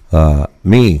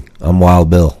 Me, I'm Wild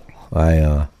Bill.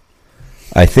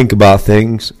 I think about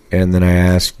things, and then I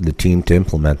ask the team to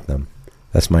implement them.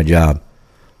 That's my job.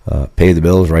 Pay the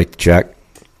bills, write the check,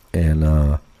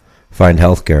 and find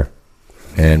health care,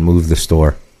 and move the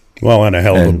store, Well, and a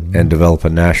hell of and develop a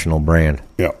national brand.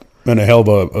 yeah, and a hell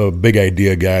of a big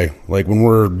idea guy. Like when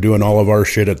we're doing all of our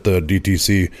shit at the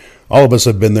DTC, all of us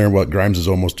have been there. What, Grimes is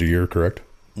almost a year, correct?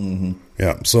 Mm-hmm.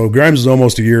 Yeah, so Grimes is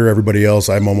almost a year. Everybody else,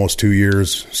 I'm almost 2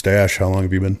 years. Stash, how long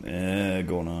have you been?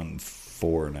 Going on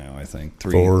 4 now, I think.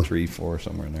 4, 4,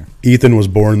 somewhere in there. Ethan was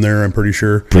born there, I'm pretty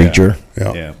sure. Preacher.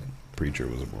 Yeah. Preacher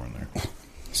was born there.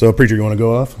 So, Preacher, you want to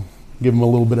go off? Give him a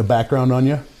little bit of background on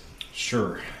you?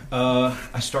 Sure.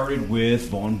 I started with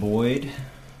Vaughn Boyd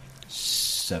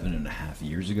 7.5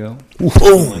 years ago.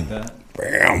 Something like that.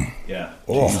 Bam. Yeah.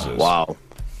 Jesus. Wow.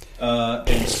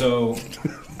 And so,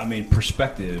 I mean,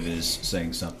 perspective is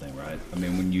saying something, right? I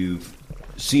mean, when you've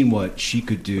seen what she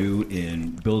could do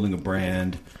in building a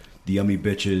brand, the Yummy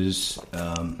Bitches,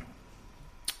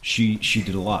 she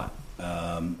did a lot.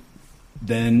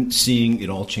 Then seeing it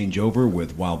all change over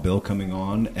with Wild Bill coming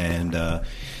on and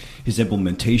his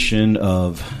implementation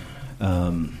of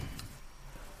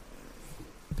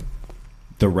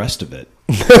the rest of it.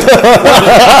 The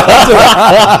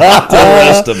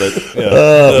rest of it.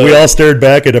 Yeah. We all stared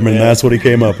back at him, and that's what he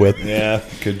came up with. Yeah,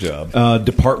 good job.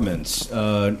 Departments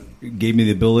gave me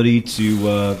the ability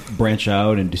to branch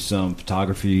out and do some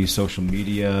photography, social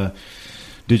media,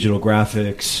 digital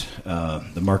graphics,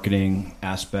 the marketing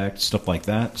aspect, stuff like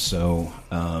that. So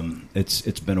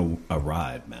it's been a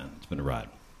ride, man. It's been a ride.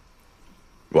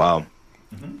 Wow.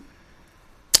 Mm-hmm.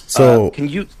 So,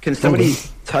 can somebody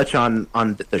touch on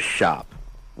the shop,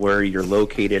 where you're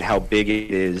located, how big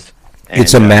it is? And,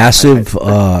 It's a massive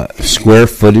square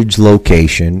footage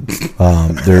location.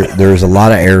 There's a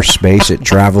lot of airspace. It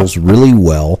travels really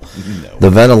well. The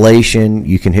ventilation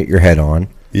you can hit your head on.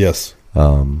 yes.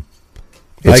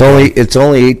 It's only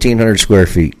 1,800 square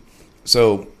feet.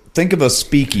 So think of a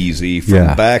speakeasy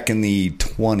from back in the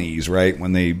 20s, right,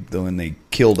 when they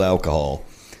killed alcohol.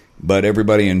 But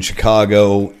everybody in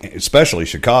Chicago, especially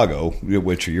Chicago,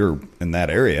 which you're in that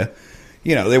area,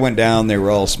 you know, they went down, they were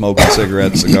all smoking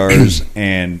cigarettes, cigars,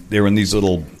 and they were in these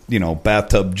little,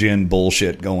 bathtub gin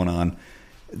bullshit going on.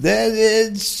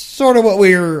 It's sort of what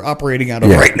we're operating out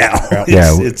of right now.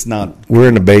 It's not. We're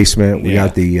in the basement. We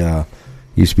got the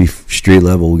used to be street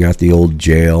level. We got the old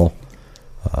jail.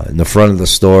 In the front of the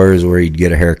store is where you'd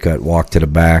get a haircut, walk to the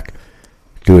back,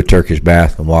 do a Turkish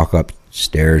bath, and walk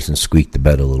upstairs and squeak the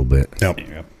bed a little bit. Yep.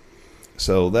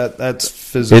 So that's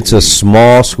physical. It's a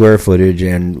small square footage,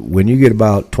 and when you get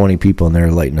about 20 people in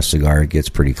there lighting a cigar, it gets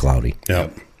pretty cloudy.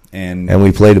 Yep. And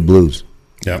we play the blues.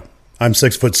 Yep. I'm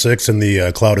 6'6", and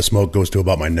the cloud of smoke goes to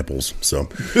about my nipples. So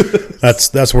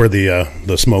that's where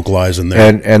the smoke lies in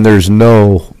there. And there's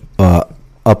no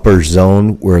upper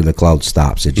zone where the cloud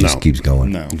stops. It just keeps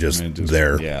going. No, just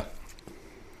there. Yeah.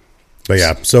 But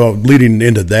yeah, so leading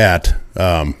into that,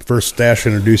 first, Stash,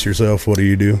 introduce yourself. What do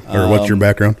you do, or what's your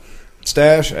background?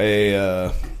 Stash,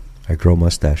 I I grow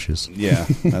mustaches. Yeah,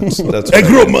 that's. I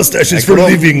grow mustaches for a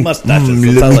living.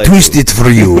 Mustaches. Let me twist it for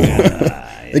you.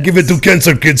 I give it to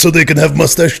cancer kids so they can have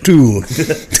mustache too.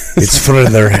 It's for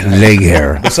their leg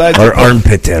hair Besides or the-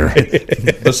 armpit hair.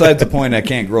 Besides the point, I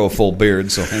can't grow a full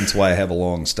beard, so hence why I have a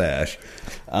long stash.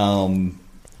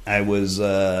 I was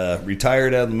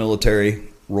retired out of the military,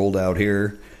 rolled out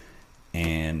here,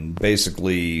 and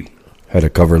basically, Had a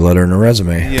cover letter and a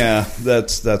resume. yeah,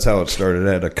 that's how it started.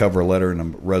 I had a cover letter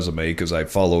and a resume because I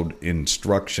followed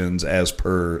instructions as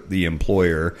per the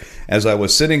employer. As I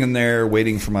was sitting in there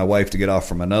waiting for my wife to get off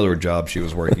from another job she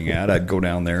was working at, I'd go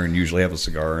down there and usually have a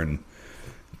cigar and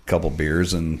a couple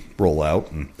beers and roll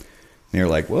out. And they're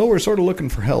like, well, we're sort of looking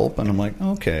for help. And I'm like,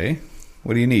 okay,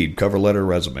 what do you need? Cover letter,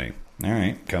 resume. All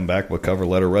right, come back with cover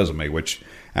letter, resume, which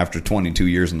after 22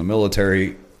 years in the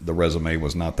military, the resume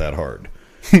was not that hard.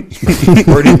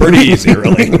 pretty easy,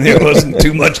 really. There wasn't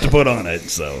too much to put on it,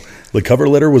 so The cover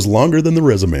letter was longer than the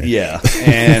resume. yeah,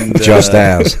 and Just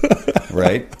as.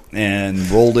 right, and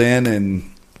rolled in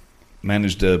and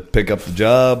managed to pick up the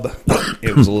job.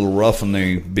 It was a little rough in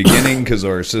the beginning because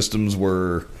our systems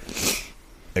were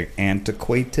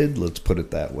antiquated. Let's put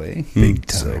it that way. Big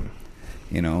time.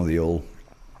 So, the old.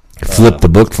 Flip the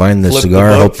book, find the Flip cigar,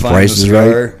 book, hope the find price is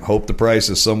cigar, right. Hope the price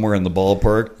is somewhere in the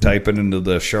ballpark. Type it into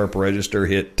the sharp register,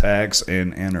 hit tax,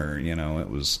 and enter. It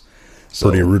was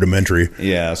Pretty rudimentary.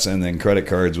 Yes, and then credit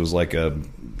cards was like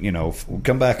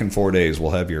come back in 4 days.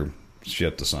 We'll have your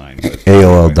shit to sign. But,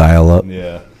 AOL dial-up.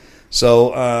 yeah. So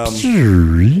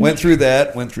went through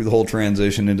that, went through the whole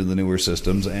transition into the newer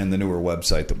systems and the newer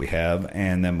website that we have,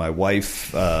 and then my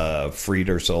wife freed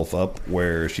herself up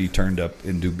where she turned up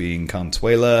into being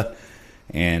Consuela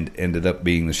and ended up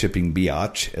being the shipping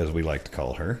biatch, as we like to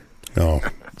call her. Oh,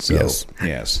 So, yes.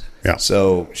 Yeah. Yeah.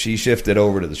 So she shifted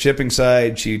over to the shipping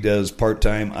side. She does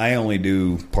part-time. I only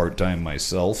do part-time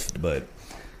myself, but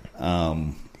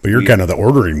But you're kind of the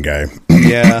ordering guy.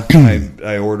 yeah,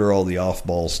 I order all the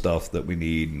off-ball stuff that we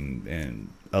need and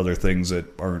other things that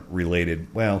aren't related.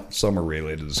 Well, some are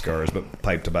related to cigars, but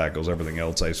pipe tobaccos, everything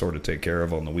else I sort of take care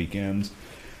of on the weekends.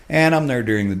 And I'm there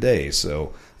during the day,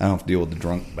 so I don't have to deal with the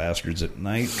drunk bastards at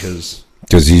night because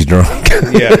he's drunk.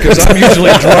 yeah, because I'm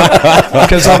usually drunk.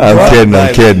 Because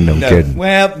I'm kidding.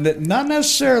 Well, not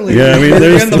necessarily. Yeah, I mean, We're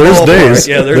there's in the days. ballpark.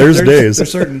 Yeah, There's days.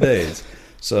 There's certain days.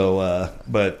 So,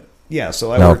 but yeah,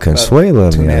 so I Now, work about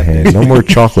Consuela, on the 2.5 other days. hand, no more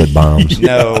chocolate bombs.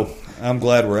 No, I'm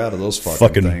glad we're out of those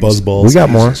Fucking things. buzzballs. We got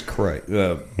more. Jesus Christ.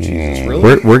 Jesus,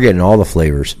 really? We're getting all the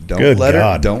flavors. Good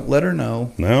God. Don't let her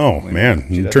know. No, man.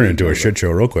 She'd You have turn to it into a know shit that.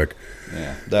 show real quick.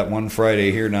 Yeah, that one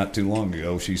Friday here not too long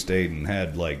ago, she stayed and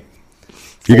had like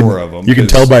You four of them. You can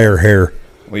tell by her hair.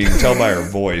 Well, you can tell by her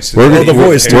voice. We're the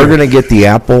voice, too. We're going to get the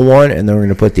apple one, and then we're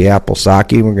going to put the apple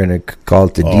sake. We're going to call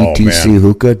it the Oh, DTC man.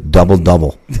 hookah double.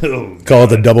 Call it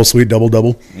the double sweet double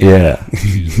double. Yeah.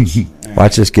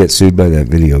 Watch us get sued by that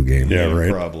video game. Yeah, right.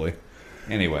 Probably.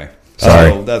 Anyway,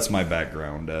 Sorry. so that's my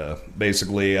background.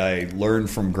 Basically, I learned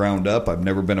from ground up. I've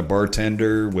never been a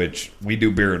bartender, which we do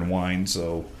beer and wine,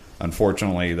 so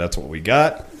unfortunately that's what we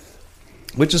got,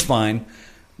 which is fine.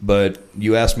 But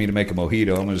you asked me to make a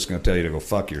mojito, I'm just going to tell you to go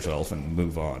fuck yourself and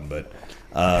move on. But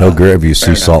He'll grab you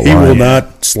sea salt He will lime.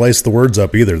 not slice the words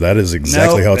up either. That is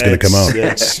exactly how it's going to come out.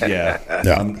 Yeah.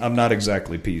 Yeah. I'm not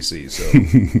exactly PC,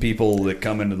 so people that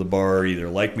come into the bar either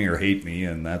like me or hate me,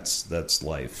 and that's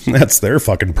life. That's their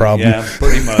fucking problem. Yeah,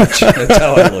 pretty much. That's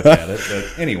how I look at it.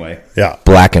 But anyway, Yeah.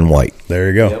 Black and white. There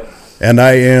you go. Yep. And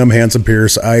I am Hanson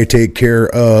Pierce. I take care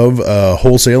of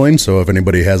wholesaling. So if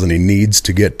anybody has any needs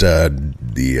to get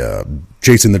the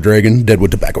Chasing the Dragon,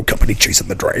 Deadwood Tobacco Company, Chasing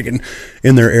the Dragon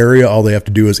in their area, all they have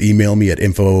to do is email me at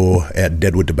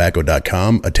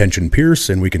info@deadwoodtobacco.com. Attention Pierce,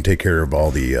 and we can take care of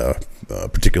all the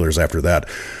particulars after that.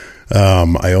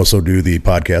 I also do the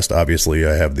podcast. Obviously,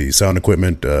 I have the sound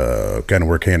equipment, kind of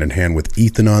work hand in hand with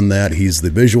Ethan on that. He's the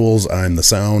visuals. I'm the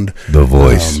sound. The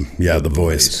voice. The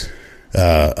voice.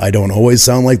 I don't always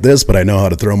sound like this, but I know how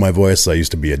to throw my voice. I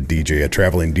used to be a DJ, a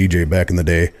traveling DJ back in the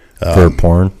day. For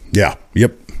porn. Yeah.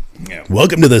 Yep. Yeah.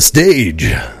 Welcome to the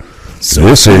stage. So,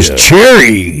 This is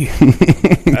Cherry.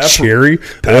 Cherry. Ugh.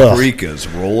 paprika's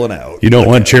rolling out. You don't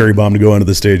want Cherry Bomb to go onto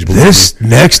the stage. believe This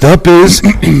next up is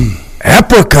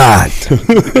apricot,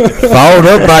 followed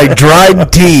up by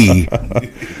dried tea. me.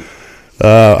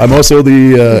 I'm also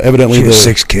the evidently the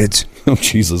 6 kids. Oh,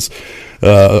 Jesus.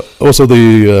 Also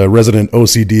the resident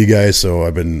OCD guy, so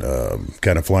I've been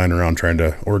kind of flying around trying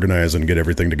to organize and get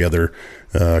everything together.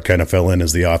 Kind of fell in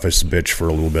as the office bitch for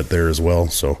a little bit there as well.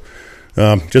 So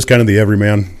just kind of the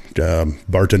everyman,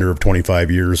 bartender of 25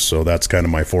 years, so that's kind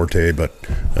of my forte, but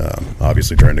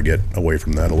obviously trying to get away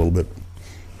from that a little bit.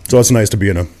 So it's nice to be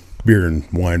in a beer and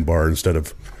wine bar instead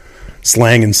of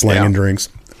slanging drinks.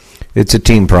 It's a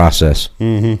team process.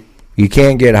 Mm-hmm. You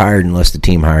can't get hired unless the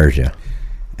team hires you.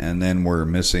 And then we're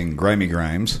missing Grimy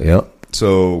Grimes. Yep.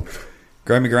 So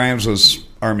Grimy Grimes was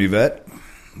Army vet,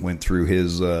 went through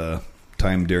his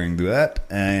time during that,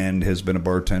 and has been a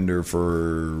bartender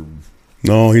for...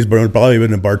 No, he's probably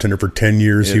been a bartender for 10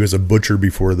 years. Yeah. He was a butcher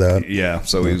before that. Yeah,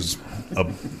 so he's a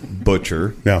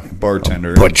butcher,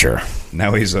 bartender. A butcher.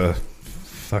 Now he's a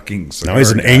fucking cigar Now he's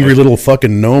an guy. angry little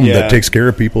fucking gnome that takes care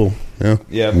of people.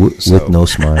 Yeah. With no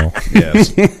smile. Yes.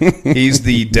 He's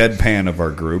the deadpan of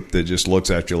our group that just looks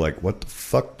at you like, what the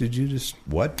fuck did you just...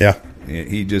 What? Yeah.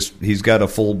 He's got a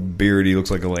full beard. He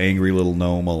looks like an angry little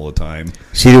gnome all the time.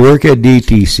 See, to work at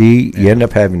DTC, you end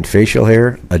up having facial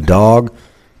hair, a dog,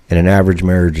 and an average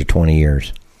marriage of 20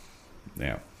 years.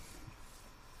 Yeah.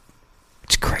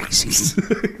 It's crazy.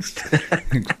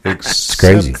 It's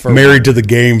crazy. Married to the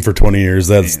game for 20 years.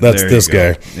 That's this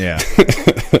guy. Yeah.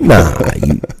 Nah,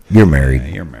 you're married. Yeah,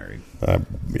 you're married. Yeah,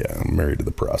 I'm married to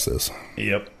the process.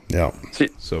 Yep. Yeah.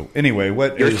 So anyway,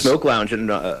 what your is... smoke lounge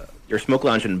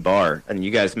and bar, and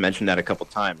you guys mentioned that a couple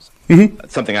times. Mm-hmm.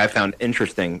 That's something I found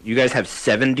interesting. You guys have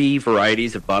 70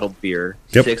 varieties of bottled beer,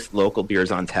 Yep. 6 local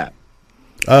beers on tap.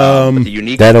 But the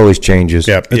unique That always changes.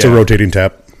 Yeah, it's a rotating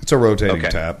tap. It's a rotating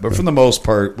tap, but for the most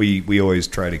part, we always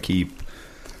try to keep.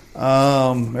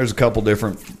 There's a couple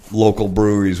different local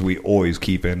breweries we always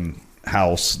keep in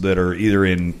house that are either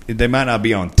in. They might not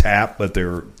be on tap, but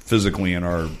they're physically in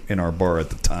our bar at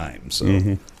the time. So,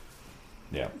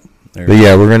 yeah. But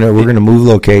yeah, we're gonna move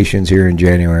locations here in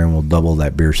January, and we'll double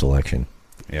that beer selection.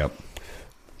 Yep.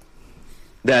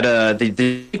 That the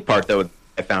unique part though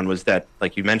I found was that,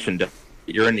 like you mentioned,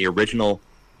 you're in the original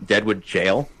Deadwood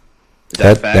jail. Is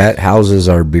that a fact? That houses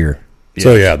our beer.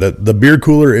 So yeah, the beer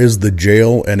cooler is the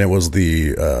jail, and it was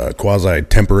the quasi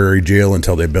temporary jail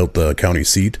until they built the county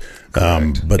seat.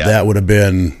 That would have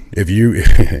been if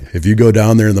you go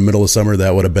down there in the middle of summer,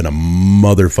 that would have been a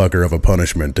motherfucker of a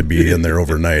punishment to be in there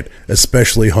overnight,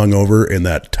 especially hungover in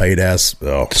that tight ass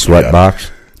Sweat box.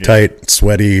 Tight,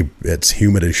 sweaty. It's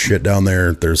humid as shit down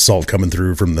there. There's salt coming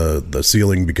through from the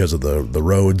ceiling because of the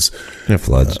roads. And it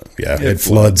floods. It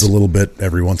floods a little bit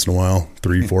every once in a while,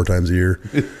 3-4 times a year.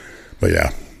 But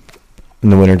yeah. In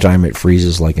the wintertime, it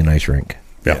freezes like an ice rink.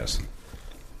 Yeah. Yes.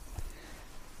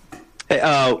 Hey,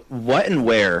 what and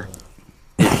where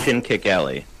is Shin Kick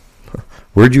Alley?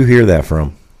 Where'd you hear that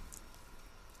from?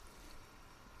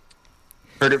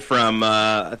 Heard it from,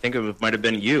 I think it might have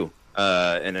been you.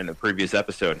 And in a previous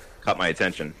episode, caught my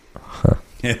attention. All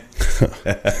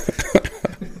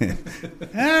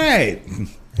right.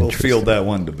 We'll field that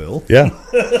one to Bill. Yeah.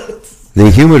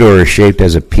 The humidor is shaped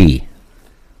as a P.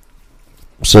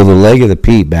 So the leg of the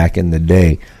P back in the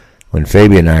day, when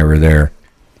Fabian and I were there,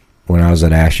 when I was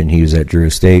at Ashton, he was at Drew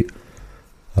Estate,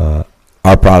 our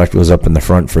product was up in the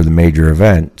front for the major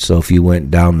event. So if you went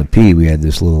down the P, we had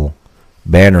this little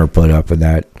banner put up, and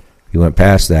that you went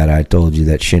past that, I told you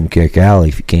that Shin Kick Alley,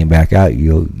 if you came back out,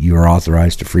 you were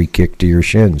authorized to free kick to your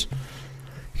shins.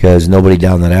 Because nobody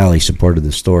down that alley supported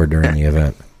the store during the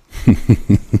event.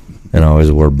 And I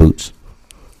always wore boots.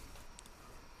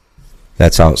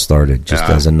 That's how it started, just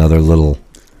as another little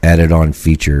added-on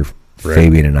feature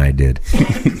Fabian and I did.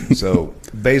 So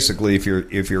basically, if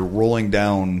you're rolling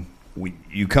down,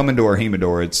 you come into our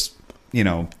humidor, it's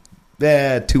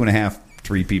 2.5,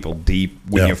 3 people deep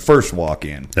when you first walk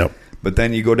in. Yep. But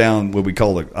then you go down what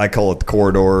I call it the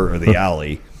corridor or the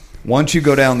alley. Once you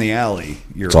go down the alley,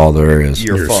 that's all there is.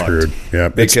 You're fucked. Screwed. Yeah,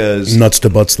 because it's nuts to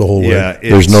butts the whole way.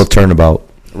 There's no turnabout.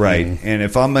 Right. And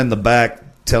if I'm in the back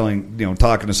talking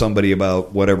to somebody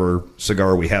about whatever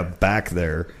cigar we have back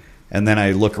there, and then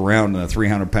I look around and a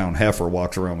 300-pound heifer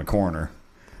walks around the corner,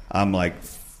 I'm like,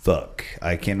 fuck,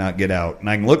 I cannot get out. And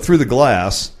I can look through the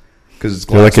glass because it's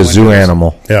glass. You're like a zoo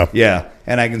animal. Yeah. Yeah.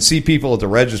 And I can see people at the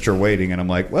register waiting, and I'm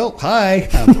like, well, hi.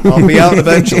 I'll be out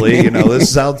eventually. This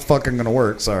is how it's fucking going to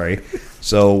work. Sorry.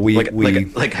 So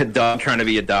like a dog trying to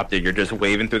be adopted. You're just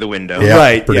waving through the window. Yeah,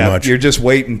 right. pretty much. You're just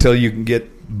waiting until you can get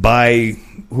by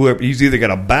whoever. He's either got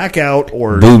to back out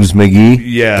or Boobs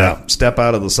McGee. Step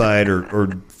out of the side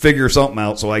or figure something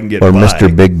out so I can get or by.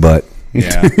 Mr. Big Butt.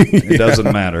 Yeah. It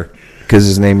doesn't matter. Because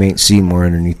his name ain't Seymour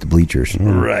underneath the bleachers.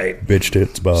 Right. Bitch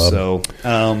tits, Bob. So,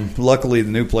 luckily,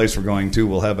 the new place we're going to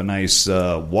will have a nice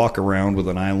walk around with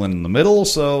an island in the middle,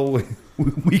 so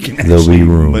we can actually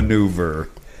maneuver.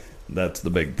 That's the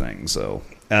big thing. So,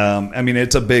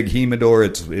 it's a big humidor.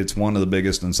 It's one of the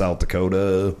biggest in South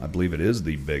Dakota. I believe it is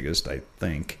the biggest, I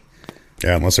think.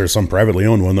 Yeah, unless there's some privately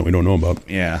owned one that we don't know about.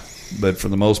 Yeah, but for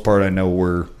the most part, I know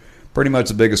we're pretty much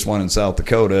the biggest one in South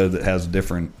Dakota that has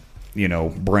different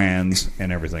brands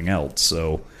and everything else.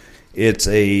 So it's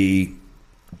a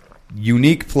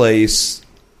unique place,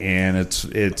 and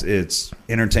it's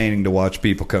entertaining to watch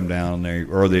people come down there,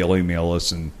 or they'll email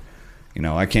us and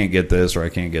I can't get this or I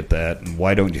can't get that, and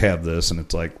why don't you have this? And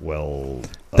it's like, well,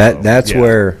 that's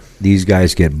where these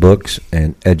guys get books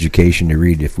and education to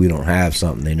read. If we don't have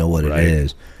something, they know what it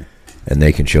is, and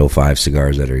they can show 5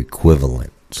 cigars that are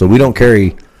equivalent. So we don't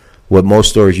carry what most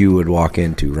stores you would walk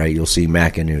into, right? You'll see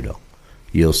Macanudo,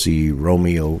 you'll see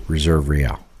Romeo Reserve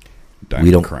Real.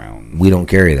 Diamond Crown. We don't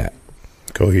carry that.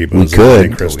 Cohibas, we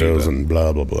could, Cristos, and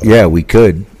blah blah blah. Yeah, we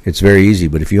could. It's very easy,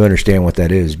 but if you understand what that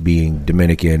is, being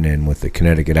Dominican and with the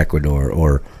Connecticut Ecuador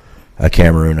or a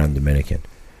Cameroon on Dominican,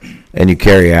 and you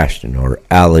carry Ashton or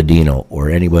Aladino or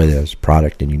anybody that has a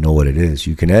product and you know what it is,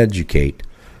 you can educate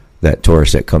that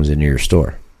tourist that comes into your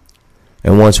store.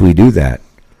 And once we do that,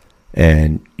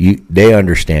 and they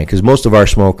understand, because most of our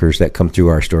smokers that come through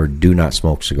our store do not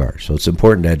smoke cigars, so it's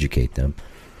important to educate them.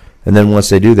 And then once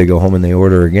they do, they go home and they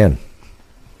order again.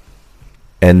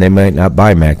 And they might not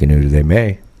buy Macanudo. They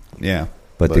may. Yeah.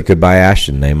 But they could buy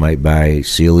Ashton. They might buy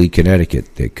Sealy,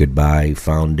 Connecticut. They could buy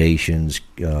Foundations.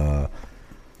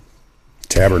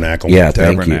 Tabernacle. Yeah,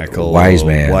 Tabernacle. Wise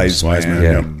Man.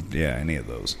 Yeah, any of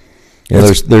those.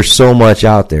 There's so much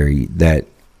out there that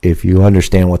if you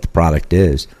understand what the product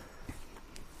is,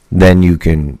 then you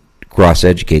can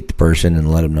cross-educate the person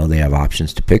and let them know they have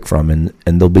options to pick from. And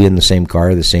they'll be in the same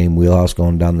car, the same wheelhouse,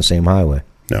 going down the same highway.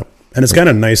 No. And it's kind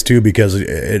of nice, too, because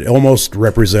it almost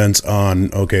represents on,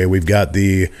 okay, we've got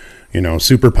the,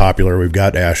 super popular, we've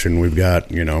got Ashton, we've got,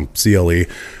 CLE,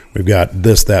 we've got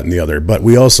this, that, and the other. But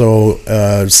we also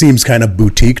seems kind of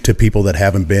boutique to people that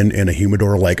haven't been in a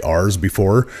humidor like ours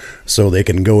before, so they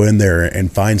can go in there and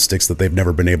find sticks that they've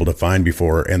never been able to find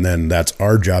before, and then that's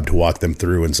our job to walk them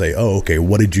through and say, oh, okay,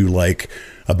 what did you like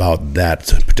about that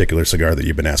particular cigar that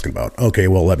you've been asking about? Okay,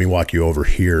 well, let me walk you over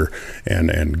here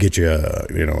and get you a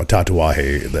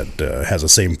Tatuaje that has the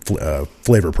same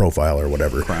flavor profile or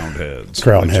whatever. Crowned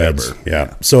heads.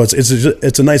 Yeah. So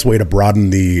it's a nice way to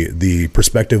broaden the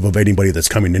perspective of anybody that's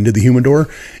coming into the humidor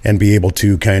and be able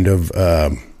to kind of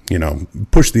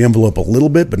push the envelope a little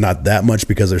bit, but not that much,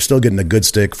 because they're still getting a good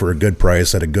stick for a good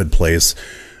price at a good place.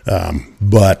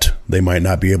 But they might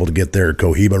not be able to get their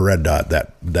Cohiba Red Dot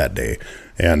that day.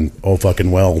 And oh fucking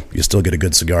well, you still get a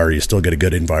good cigar, you still get a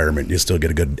good environment, you still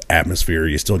get a good atmosphere,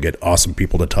 you still get awesome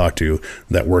people to talk to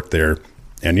that work there.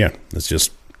 And yeah, it's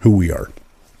just who we are.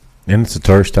 And it's a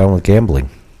tourist town with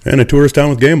gambling. And a tourist town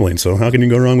with gambling, so how can you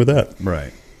go wrong with that?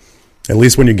 Right. At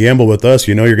least when you gamble with us,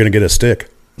 you're going to get a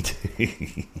stick.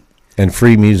 And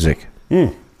free music.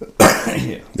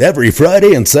 Every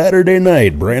Friday and Saturday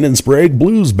night, Brandon Sprague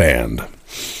Blues Band.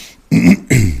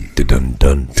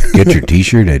 Dun-dun. Get your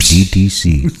T-shirt at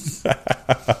DTC.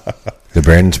 The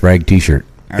Brandon Sprague T-shirt.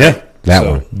 Yeah, that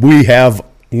one. We have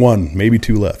one, maybe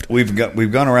 2 left. We've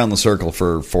gone around the circle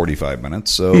for 45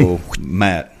 minutes. So,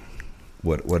 Matt,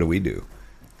 what do we do?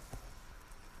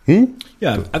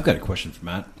 Yeah, I've got a question for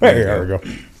Matt. There we go.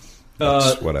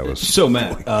 That's what I was. So,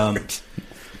 Matt,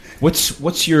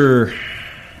 what's your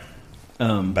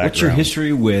what's your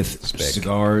history with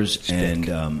cigars,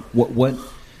 and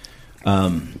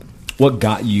what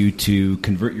got you to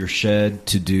convert your shed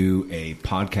to do a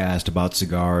podcast about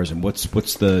cigars, and what's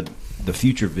the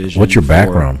future vision? What's your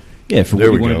background? For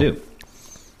what you want to do.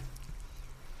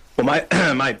 Well,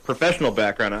 my professional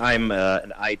background, I'm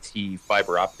an IT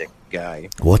fiber optic guy.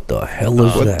 What the hell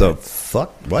is that? What the fuck?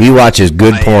 What? He watches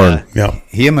good porn. Yeah,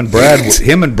 him and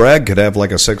Brad could have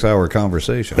like a 6-hour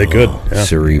conversation. They could. Yeah.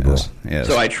 Cerebral. Yes.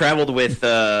 So I traveled with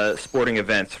sporting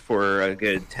events for a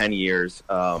good 10 years,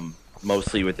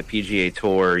 mostly with the PGA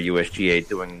Tour, USGA,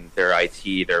 doing their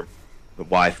IT, their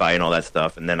Wi-Fi, and all that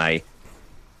stuff. And then I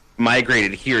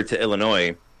migrated here to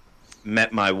Illinois,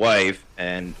 met my wife,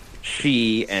 and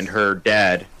she and her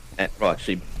dad, well,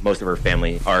 actually, most of her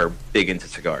family are big into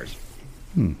cigars.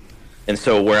 And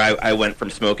so where I went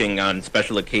from smoking on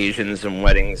special occasions and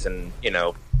weddings and,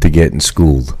 to getting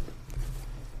schooled.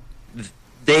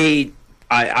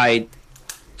 I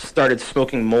started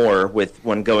smoking more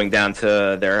when going down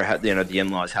to their, the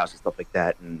in-laws' house and stuff like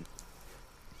that. And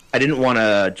I didn't want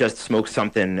to just smoke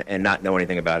something and not know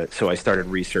anything about it. So I started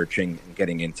researching and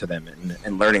getting into them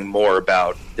and learning more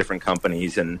about different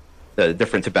companies and the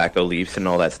different tobacco leaves and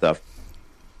all that stuff.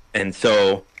 And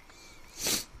so,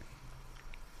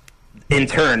 in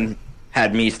turn,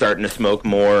 had me starting to smoke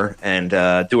more and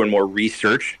doing more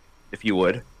research, if you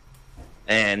would.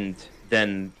 And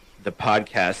then the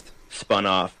podcast spun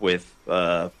off with,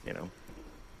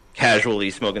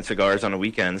 casually smoking cigars on the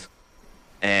weekends.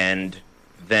 And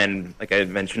then, like I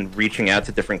mentioned, reaching out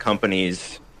to different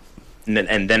companies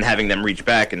and then having them reach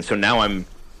back. And so now I'm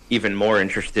even more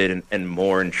interested and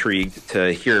more intrigued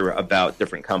to hear about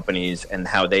different companies and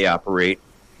how they operate,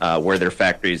 where their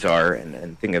factories are,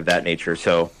 and things of that nature.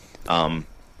 So,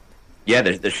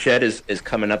 the shed is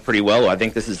coming up pretty well. I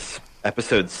think this is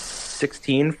episode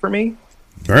 16 for me.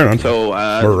 Right on. So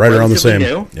we're right around the same.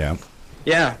 New.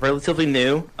 Yeah, relatively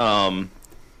new.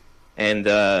 And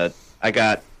I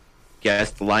got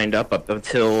guests lined up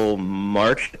until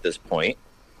March at this point.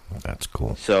 That's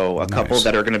cool. So a couple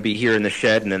that are going to be here in the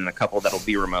shed, and then a couple that'll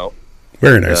be remote.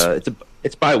 Very nice.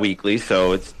 It's bi-weekly,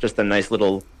 so it's just a nice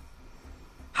little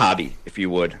hobby, if you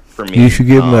would, for me. You should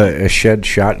give him a shed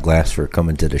shot glass for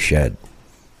coming to the shed.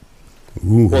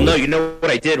 Ooh. Well, no, you know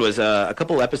what I did was a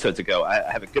couple episodes ago,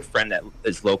 I have a good friend that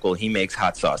is local. He makes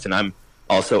hot sauce, and I'm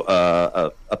also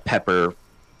a pepper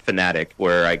fanatic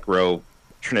where I grow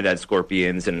Trinidad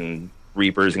scorpions and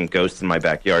reapers and ghosts in my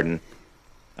backyard. And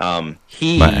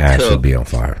he My ass took would be on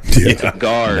fire.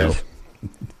 cigars,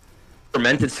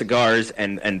 fermented cigars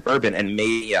and bourbon, and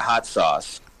made a hot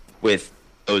sauce with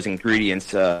those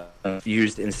ingredients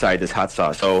used inside this hot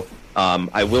sauce. So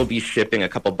I will be shipping a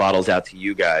couple bottles out to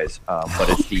you guys, but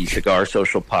it's the Cigar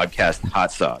Social Podcast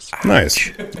hot sauce.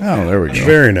 Nice. Oh, there we go.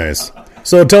 Very nice.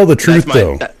 So tell the truth,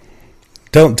 though.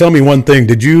 Tell me one thing.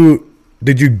 Did you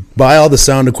buy all the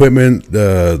sound equipment,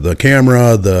 the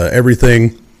camera, the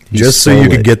everything, just so you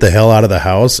could get the hell out of the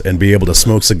house and be able to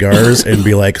smoke cigars and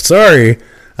be like, sorry,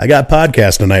 I got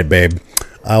podcast tonight, babe.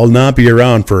 I'll not be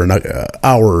around for an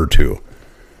hour or two.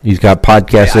 He's got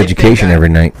podcast education every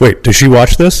night. Wait, does she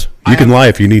watch this? You can lie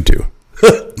if you need to.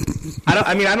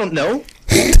 I don't know,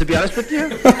 to be honest with you.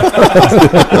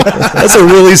 That's a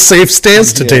really safe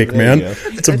stance to take, man.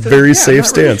 It's a very safe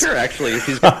stance. Really sure,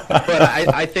 actually. But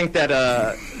I think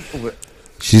that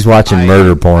She's watching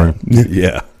murder porn.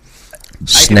 Yeah.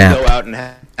 Snap. I can go out and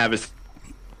have a cigar,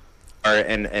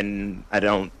 and I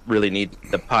don't really need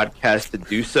the podcast to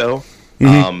do so.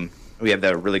 We have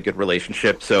that really good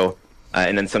relationship, so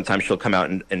and then sometimes she'll come out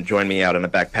and join me out on the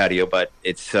back patio. But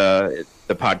it's the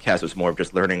podcast was more of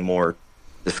just learning more,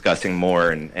 discussing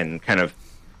more, and kind of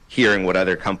hearing what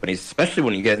other companies, especially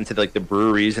when you get into like the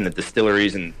breweries and the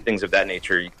distilleries and things of that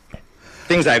nature,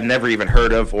 things I've never even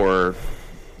heard of or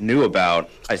knew about,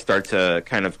 I start to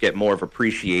kind of get more of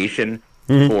appreciation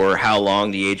for how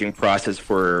long the aging process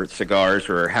for cigars,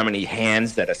 or how many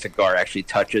hands that a cigar actually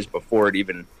touches before it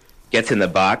even gets in the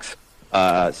box.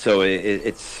 So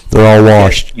it's They're all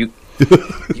washed. You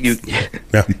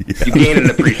gain an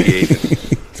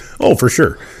appreciation. Oh, for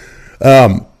sure.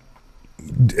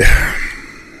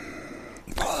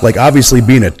 Like, obviously,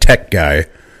 being a tech guy,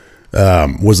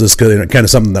 was this kind of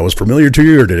something that was familiar to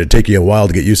you, or did it take you a while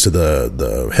to get used to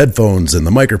the headphones and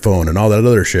the microphone and all that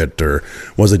other shit, or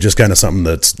was it just kind of something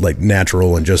that's like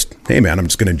natural and just, hey man, I'm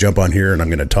just going to jump on here and I'm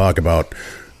going to talk about,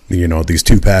 these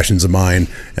two passions of mine,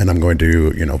 and I'm going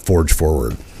to, forge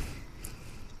forward?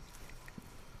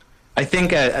 I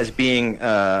think as being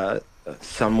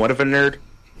somewhat of a nerd,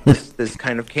 this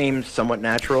kind of came somewhat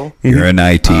natural. You're an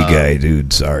IT guy,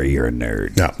 dude. Sorry, you're a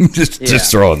nerd. No.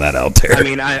 Just throwing that out there. I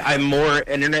mean, I'm more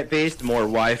internet-based, more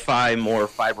Wi-Fi, more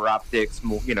fiber optics,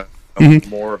 more,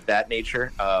 more of that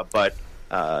nature. But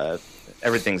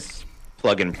everything's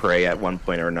plug and pray at one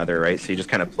point or another, right? So you just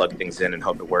kind of plug things in and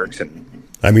hope it works. And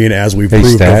I mean, as we've proved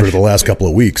Stash. over the last couple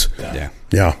of weeks.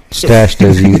 Yeah. Stash,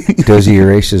 does he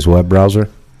erase his web browser?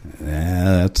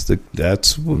 Yeah,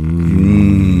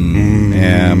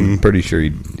 yeah, I'm pretty sure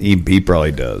he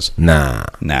probably does. Nah,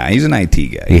 he's an IT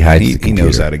guy. He hides the he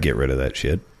knows computer. how to get rid of that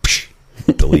shit.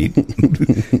 Delete.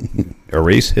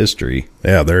 Erase history.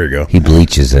 Yeah, there you go. he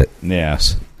bleaches it.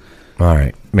 Yes. All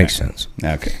right, makes sense.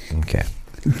 Okay.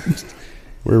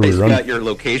 Where are we based running? about your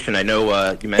location, I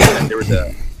know you mentioned that there was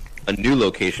a new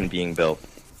location being built.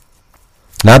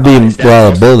 Not being Is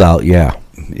that a build out. Yeah,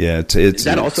 Yeah, it's Is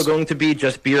that also going to be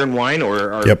just beer and wine,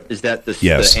 or Yep. is that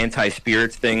the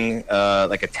anti-spirits thing,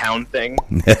 like a town thing?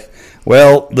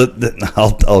 Well,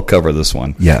 I'll cover this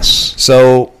one. yes.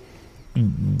 So,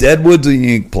 Deadwood's a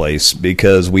unique place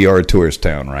because we are a tourist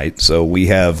town, right? So we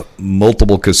have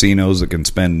multiple casinos that can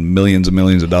spend millions and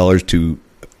millions of dollars to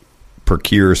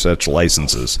procure such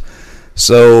licenses.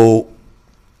 So,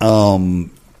 a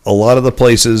lot of the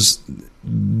places,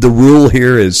 the rule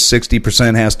here is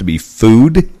 60% has to be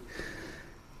food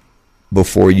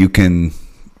before you can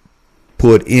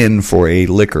put in for a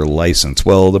liquor license.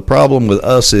 Well, the problem with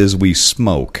us is we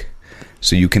smoke,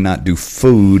 so you cannot do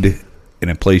food in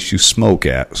a place you smoke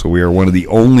at. So we are one of the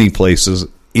only places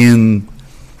in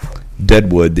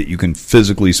Deadwood that you can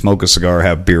physically smoke a cigar,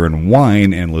 have beer and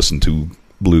wine, and listen to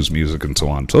blues music and so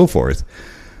on and so forth.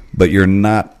 But you're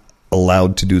not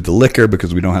allowed to do the liquor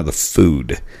because we don't have the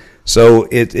food. So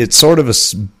it's sort of a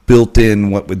built-in,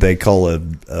 what would they call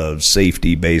a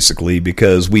safety, basically,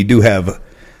 because we do have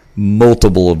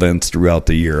multiple events throughout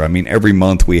the year. I mean, every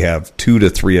month we have 2 to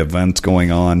 3 events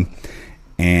going on,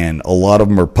 and a lot of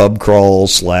them are pub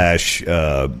crawls /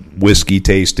 whiskey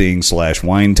tasting /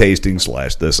 wine tasting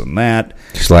 / this and that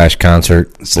 /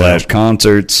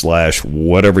 concert /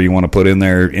 whatever you want to put in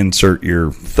there. Insert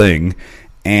your thing,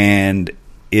 and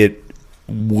it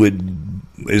would,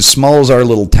 as small as our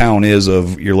little town is,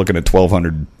 you're looking at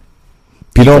 1,200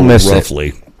 people. You don't miss roughly.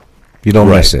 it. You don't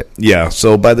miss it. Yeah.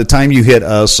 So by the time you hit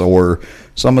us or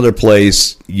some other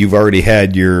place, you've already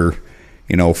had your,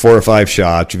 4 or 5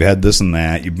 shots. You've had this and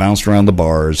that. You've bounced around the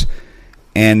bars.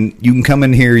 And you can come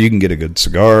in here. You can get a good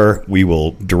cigar. We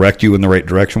will direct you in the right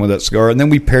direction with that cigar. And then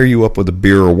we pair you up with a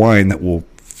beer or wine that will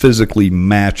physically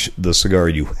match the cigar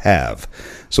you have.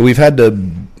 So we've had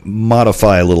to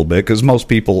modify a little bit because most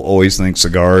people always think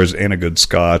cigars and a good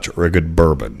scotch or a good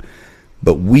bourbon.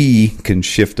 But we can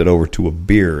shift it over to a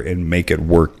beer and make it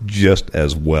work just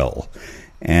as well.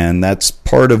 And that's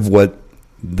part of what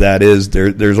that is.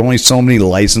 There's only so many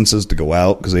licenses to go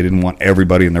out because they didn't want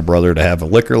everybody and their brother to have a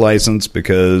liquor license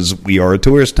because we are a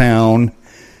tourist town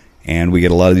and we get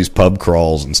a lot of these pub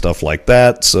crawls and stuff like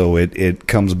that. So it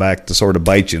comes back to sort of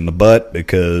bite you in the butt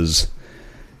because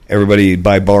everybody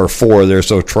by bar 4, they're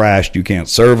so trashed you can't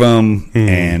serve them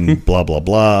and blah, blah,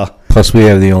 blah. Plus we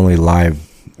have the only live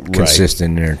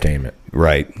consistent entertainment.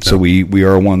 Right. So we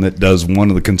are one that does one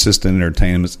of the consistent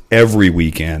entertainments every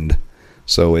weekend.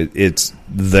 So it's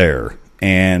there.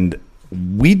 And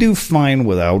we do fine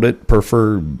without it.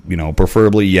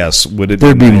 Preferably, yes. Would it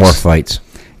There'd be be nice? more fights.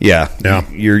 Yeah.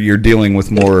 You're dealing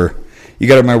with more. You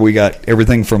got to remember we got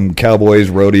everything from cowboys,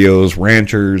 rodeos,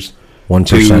 ranchers,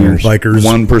 1%ers, bikers,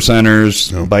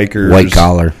 1%ers, bikers,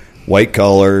 white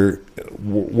collar.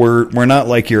 We're not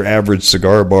like your average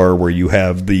cigar bar where you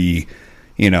have the,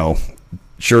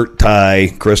 shirt,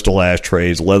 tie, crystal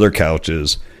ashtrays, leather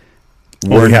couches.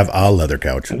 We have a leather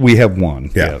couch. We have one,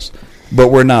 yeah. Yes, but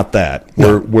we're not that.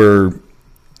 No.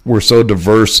 We're so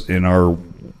diverse in our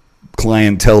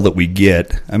clientele that we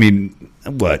get. I mean,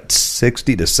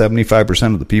 60 to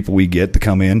 75% of the people we get to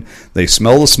come in, they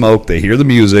smell the smoke, they hear the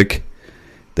music,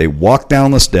 they walk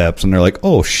down the steps, and they're like,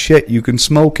 "Oh shit, you can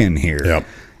smoke in here." Yep.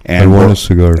 And I want a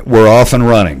cigar. We're off and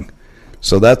running.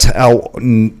 So that's how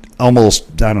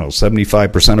almost,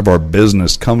 75% of our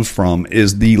business comes from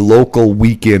is the local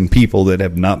weekend people that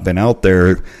have not been out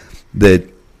there that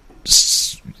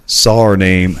saw our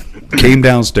name, came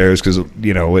downstairs because,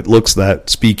 it looks that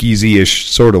speakeasy-ish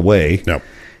sort of way. Yep.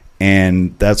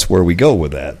 And that's where we go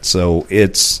with that. So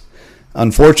it's,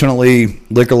 unfortunately,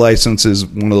 liquor license is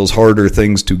one of those harder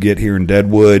things to get here in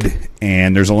Deadwood,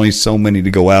 and there's only so many to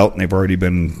go out, and they've already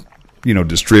been,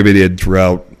 distributed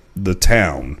throughout the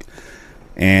town.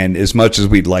 And as much as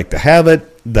we'd like to have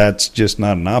it, that's just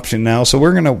not an option now. So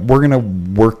we're gonna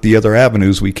work the other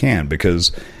avenues we can,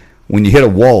 because when you hit a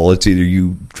wall, it's either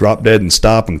you drop dead and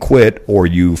stop and quit, or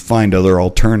you find other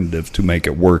alternatives to make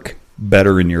it work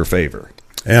better in your favor.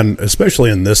 And especially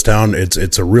in this town,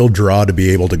 it's a real draw to be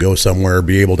able to go somewhere,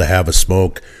 be able to have a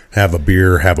smoke, have a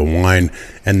beer, have a wine,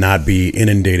 and not be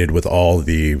inundated with all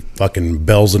the fucking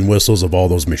bells and whistles of all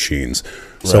those machines.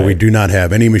 So Right. we do not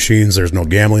have any machines. There's no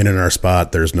gambling in our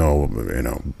spot. There's no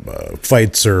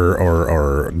fights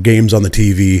or games on the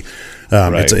TV.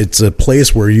 Right. It's a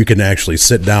place where you can actually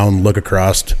sit down, look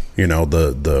across,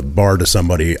 the bar to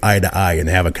somebody eye to eye and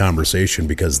have a conversation,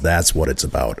 because that's what it's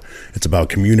about. It's about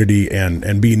community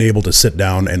and being able to sit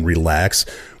down and relax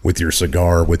with your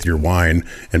cigar, with your wine,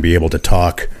 and be able to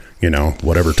talk,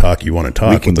 whatever talk you want to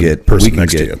talk with the person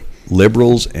next to you.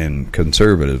 Liberals and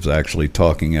conservatives actually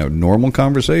talking out normal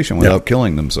conversation without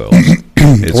killing themselves.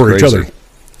 It's Or each crazy. other.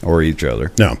 Or each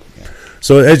other. No.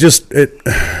 So it's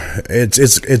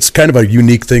kind of a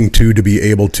unique thing too, to be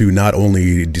able to not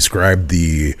only describe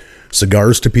the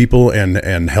cigars to people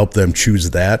and help them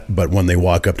choose that, but when they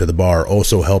walk up to the bar,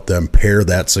 also help them pair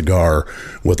that cigar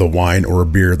with a wine or a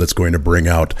beer that's going to bring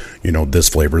out, this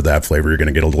flavor, that flavor. You're going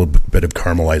to get a little bit of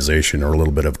caramelization or a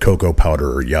little bit of cocoa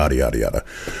powder or yada, yada, yada.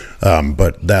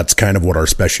 But that's kind of what our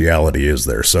speciality is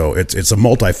there. So it's a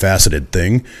multifaceted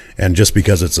thing. And just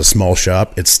because it's a small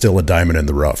shop, it's still a diamond in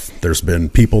the rough. There's been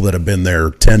people that have been there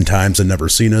 10 times and never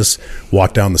seen us,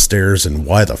 walk down the stairs, and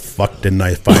why the fuck didn't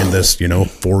I find this,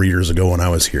 4 years ago when I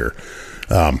was here.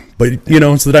 But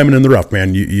it's the diamond in the rough,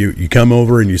 man. You come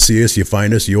over and you see us, you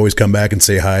find us, you always come back and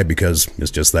say hi, because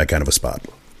it's just that kind of a spot.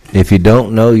 If you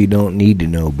don't know, you don't need to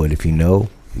know. But if you know,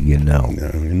 you know.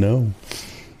 You know.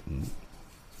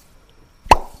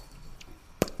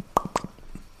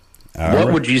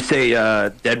 What would you say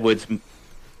Deadwood's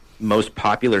most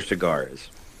popular cigar is?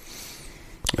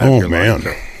 Oh, man.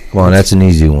 Come on, that's an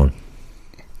easy one.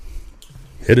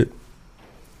 Hit it.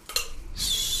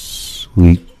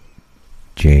 Sweet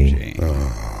Jane.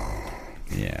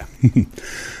 Yeah.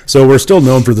 So we're still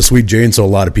known for the Sweet Jane, so a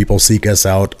lot of people seek us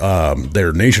out.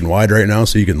 They're nationwide right now,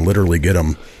 so you can literally get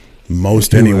them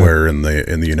most anywhere in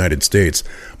the United States.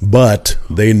 But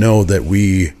they know that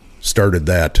we started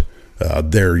that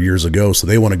there years ago, so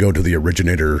they want to go to the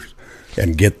originator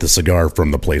and get the cigar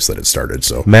from the place that it started.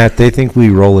 So Matt, they think we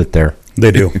roll it there.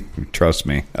 they do. Trust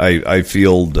me. I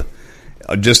field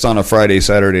just on a Friday,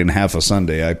 Saturday, and half a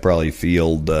Sunday. I probably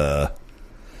field,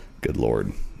 good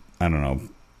Lord, I don't know,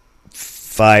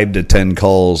 5 to 10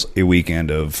 calls a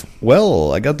weekend of,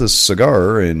 well, I got this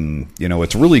cigar and, you know,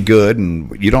 it's really good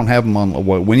and you don't have them on,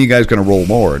 when are you guys going to roll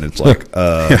more? And it's like,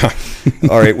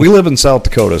 all right, we live in South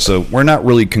Dakota, so we're not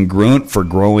really congruent for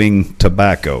growing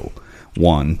tobacco,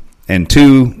 one. And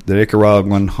two, the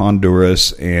Nicaraguan,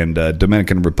 Honduras, and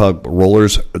Dominican Republic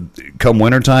rollers, come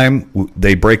wintertime,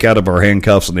 they break out of our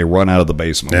handcuffs and they run out of the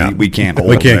basement. Yeah. We can't hold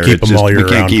We them can't there. keep It's them all year We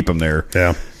can't round. keep them there.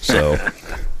 Yeah. So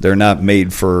they're not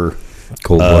made for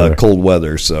Cold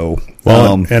weather. So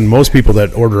Well, and most people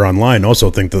that order online also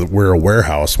think that we're a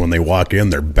warehouse. When they walk in,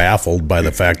 they're baffled by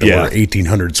the fact that Yeah. we're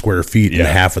 1,800 square feet and Yeah.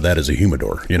 half of that is a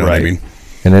humidor. You know what I Right. mean?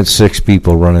 And it's 6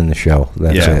 people running the show.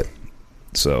 That's Yeah. it.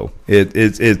 So it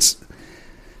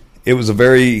was a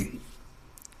very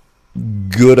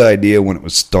good idea when it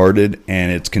was started,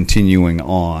 and it's continuing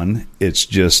on. It's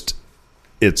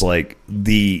like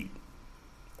the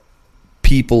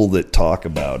people that talk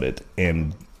about it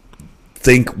and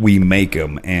think we make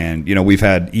them, and you know, we've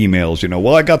had emails, you know,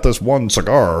 well, I got this one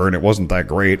cigar and it wasn't that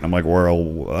great. And I'm like,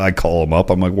 well, I call them up,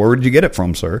 I'm like, where did you get it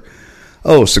from, sir?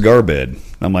 Oh, Cigar Bed.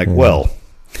 I'm like, well,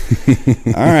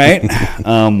 all right.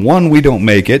 One, we don't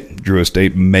make it. Drew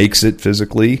Estate makes it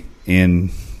physically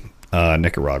in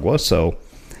Nicaragua. So,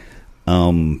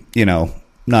 you know,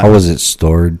 not. How was it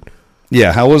stored?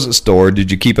 Yeah, how was it stored?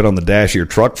 Did you keep it on the dash of your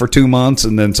truck for 2 months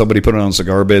and then somebody put it on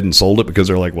Cigar Bed and sold it because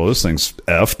they're like, well, this thing's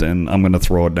effed and I'm going to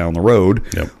throw it down the road?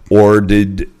 Yep. Or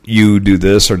did you do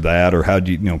this or that, or how'd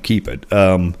you keep it?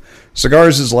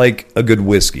 Cigars is like a good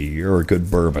whiskey or a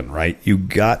good bourbon, right? You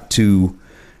got to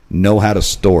know how to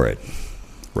store it,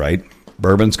 right?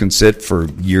 Bourbons can sit for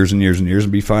years and years and years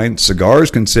and be fine.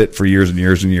 Cigars can sit for years and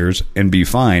years and years and be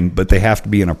fine, but they have to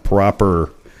be in a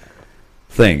proper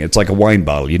thing. It's like a wine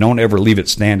bottle. You don't ever leave it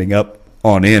standing up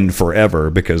on end forever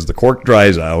because the cork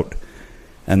dries out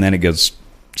and then it gets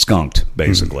skunked,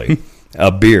 basically. A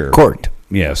beer. Corked.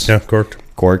 Yes. Yeah, corked.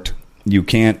 Corked. You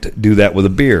can't do that with a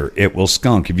beer. It will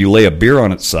skunk. If you lay a beer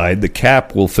on its side, the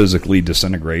cap will physically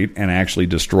disintegrate and actually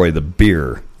destroy the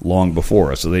beer long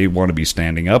before us. So they want to be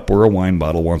standing up where a wine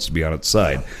bottle wants to be on its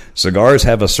side. Cigars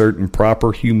have a certain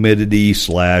proper humidity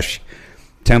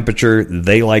 / temperature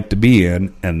they like to be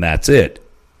in, and that's it.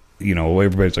 You know,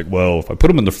 everybody's like, well, if I put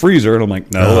them in the freezer, and I'm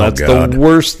like, no, that's God. the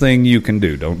worst thing you can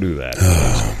do. Don't do that.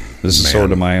 This is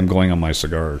sort of I'm going on my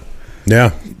cigar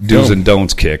Yeah. do's and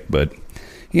don'ts kick, but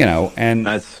you know, and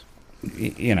That's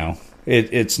you know,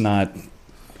 it's not.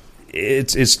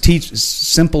 It's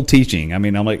simple teaching. I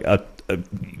mean, I'm like,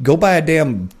 go buy a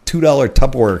damn $2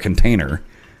 Tupperware container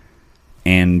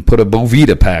and put a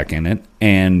Bovita pack in it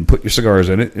and put your cigars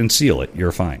in it and seal it.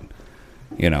 You're fine.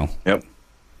 You know. yep.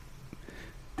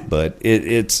 But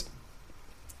it's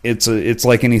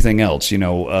like anything else, you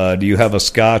know. Do you have a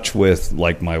scotch with,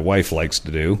 like my wife likes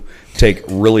to do, take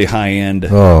really high-end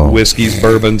whiskeys,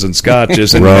 bourbons, and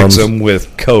scotches and mix them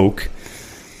with Coke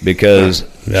because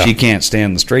she can't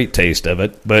stand the straight taste of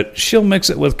it, but she'll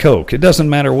mix it with Coke. It doesn't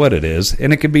matter what it is,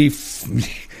 and it could be,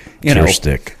 you know,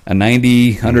 stick. a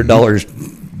 $90,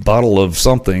 $100 bottle of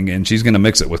something, and she's going to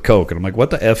mix it with Coke. And I'm like,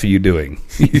 what the F are you doing?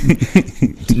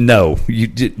 No,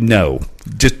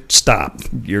 just stop.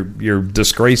 You're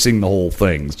disgracing the whole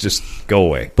thing. Just go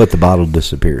away. But the bottle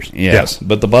disappears. Yes,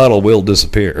 but the bottle will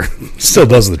disappear. Still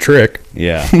does the trick.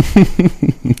 Yeah.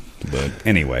 But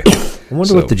anyway. I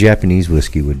wonder what the Japanese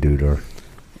whiskey would do to her.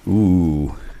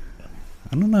 Ooh.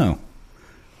 I don't know.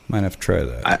 Might have to try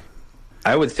that.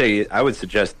 I would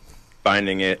suggest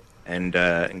finding it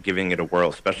and giving it a whirl,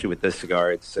 especially with this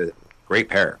cigar. It's a great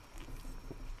pair.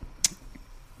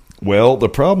 Well, the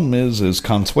problem is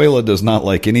Consuela does not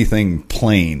like anything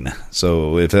plain.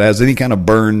 So if it has any kind of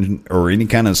burn or any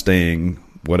kind of sting,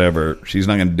 whatever, she's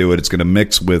not going to do it. It's going to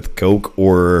mix with Coke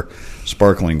or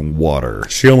sparkling water.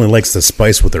 She only likes the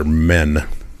spice with her men.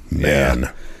 Man.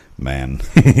 Yeah. Man.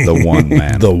 The one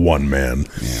man. The one man.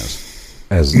 Yes.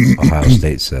 As Ohio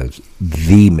State says,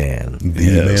 the man. The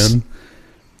Yes. man.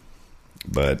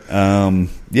 But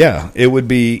yeah, it would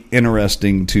be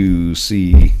interesting to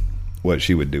see what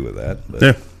she would do with that. But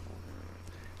Yeah.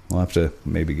 we'll have to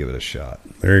maybe give it a shot.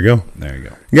 There you go. There you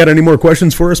go. You got any more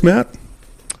questions for us, Matt?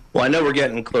 Well, I know we're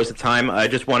getting close to time. I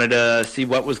just wanted to see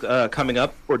what was coming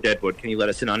up for Deadwood. Can you let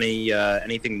us in on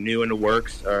anything new in the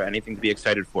works or anything to be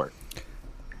excited for?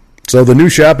 So the new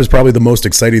shop is probably the most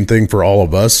exciting thing for all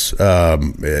of us. A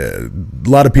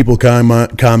lot of people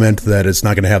comment that it's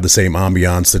not going to have the same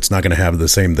ambiance. It's not going to have the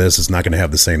same this. It's not going to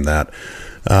have the same that.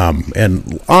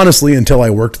 And honestly, until I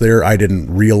worked there, I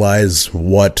didn't realize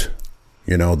what,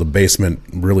 the basement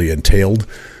really entailed.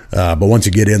 But once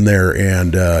you get in there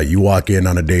and you walk in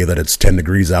on a day that it's 10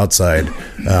 degrees outside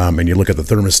and you look at the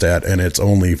thermostat and it's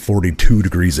only 42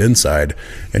 degrees inside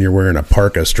and you're wearing a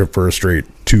parka for a straight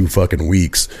 2 fucking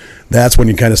weeks, that's when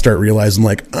you kind of start realizing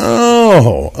like,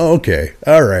 oh, okay,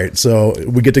 all right. So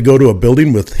we get to go to a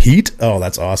building with heat. Oh,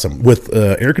 that's awesome. With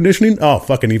air conditioning. Oh,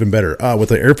 fucking even better.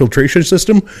 With an air filtration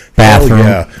system. Bathroom.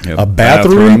 Hell yeah. Yep. A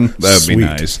bathroom. That'd be Sweet.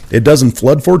 nice. It doesn't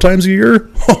flood 4 times a year.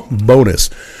 Bonus.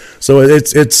 So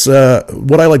it's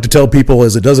what I like to tell people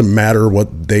is it doesn't matter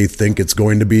what they think it's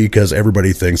going to be because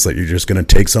everybody thinks that you're just going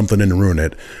to take something and ruin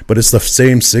it. But it's the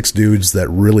same 6 dudes that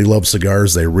really love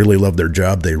cigars. They really love their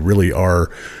job. They really are,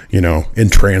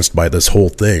 entranced by this whole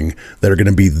thing that are going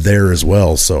to be there as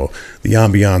well. So the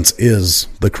ambiance is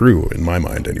the crew in my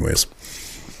mind anyways.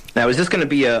 Now, is this going to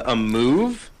be a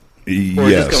move? Or Yes.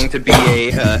 is this going to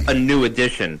be a new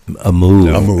addition? A move.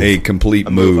 No, a complete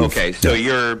move. Okay, so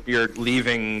you're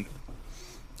leaving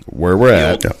Where we're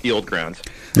at. the old grounds.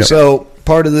 Yep. So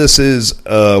part of this is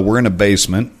we're in a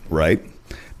basement, right?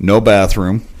 No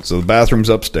bathroom. So the bathroom's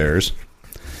upstairs.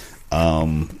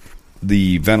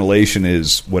 The ventilation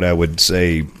is what I would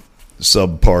say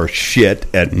subpar shit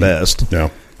at best. Yeah.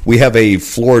 We have a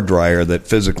floor dryer that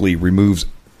physically removes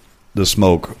the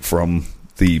smoke from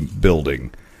the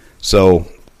building. So,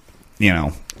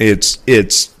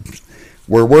 it's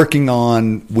we're working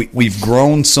on we've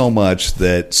grown so much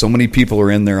that so many people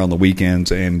are in there on the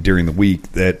weekends and during the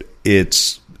week that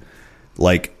it's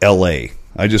like LA.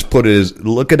 I just put it as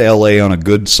look at LA on a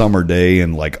good summer day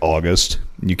in like August.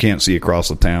 You can't see across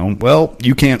the town. Well,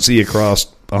 you can't see across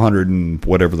 100 and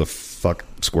whatever the fuck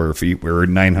square feet. We're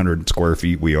 900 square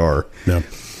feet we are. Yeah.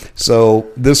 So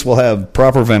this will have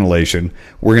proper ventilation.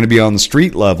 We're going to be on the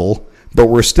street level, but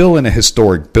we're still in a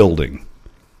historic building.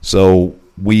 So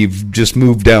we've just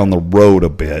moved down the road a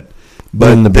bit.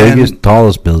 But in the then- biggest,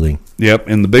 tallest building. Yep,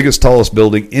 in the biggest, tallest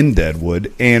building in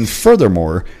Deadwood. And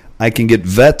furthermore, I can get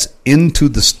vets into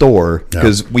the store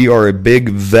because we are a big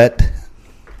vet.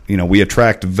 We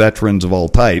attract veterans of all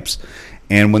types.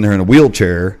 And when they're in a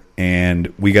wheelchair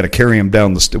and we got to carry them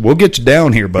down the we'll get you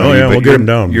down here, buddy. Oh, yeah, but we'll get them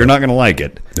down. You're not going to like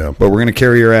it. Yeah. But we're going to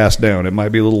carry your ass down. It might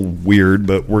be a little weird,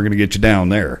 but we're going to get you down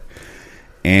there.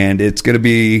 And it's going to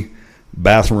be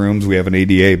bathrooms. We have an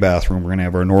ADA bathroom. We're going to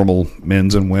have our normal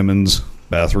men's and women's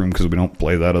bathroom because we don't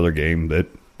play that other game that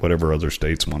whatever other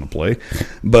states want to play.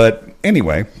 But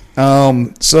anyway,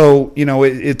 so,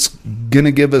 it's going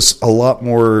to give us a lot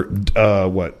more,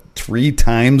 3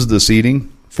 times the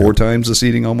seating, 4 times the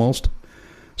seating almost.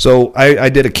 So I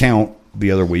did a count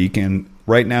the other week, and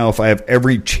right now if I have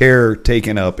every chair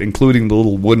taken up, including the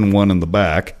little wooden one in the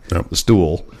back, the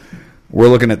stool, we're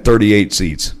looking at 38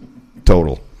 seats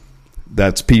total.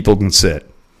 That's people can sit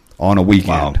on a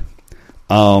weekend.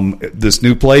 Wow. This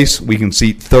new place, we can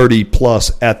seat 30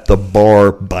 plus at the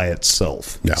bar by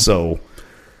itself. Yeah. So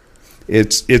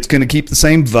it's going to keep the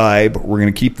same vibe. We're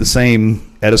going to keep the same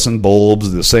Edison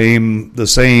bulbs, the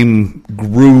same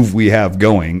groove we have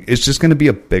going. It's just going to be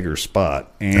a bigger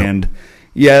spot. And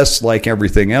yes, like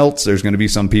everything else, there's going to be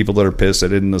some people that are pissed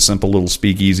that it isn't a simple little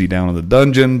speakeasy down in the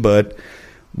dungeon, but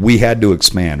we had to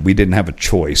expand. We didn't have a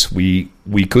choice. We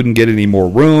couldn't get any more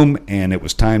room, and it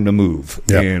was time to move.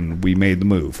 Yep. And we made the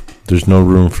move. There's no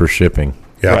room for shipping.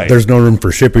 Yeah, Right. There's no room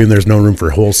for shipping. There's no room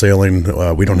for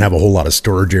wholesaling. We don't have a whole lot of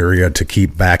storage area to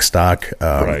keep back stock.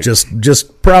 Right.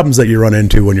 Just problems that you run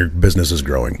into when your business is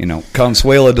growing.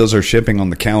 Consuela does her shipping on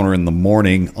the counter in the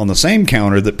morning, on the same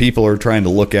counter that people are trying to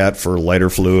look at for lighter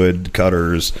fluid,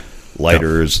 cutters,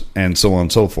 lighters, and so on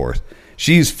and so forth.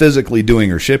 She's physically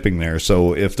doing her shipping there,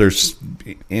 so if there's,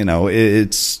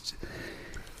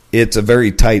 it's a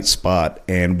very tight spot,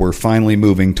 and we're finally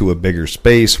moving to a bigger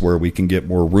space where we can get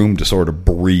more room to sort of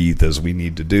breathe as we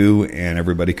need to do, and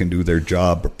everybody can do their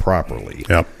job properly.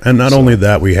 Yeah, and not only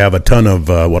that, we have a ton of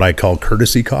what I call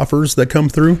courtesy coffers that come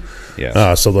through.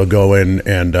 Yes. So they'll go in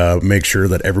and make sure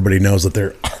that everybody knows that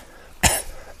they're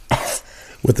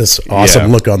with this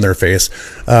awesome look on their face.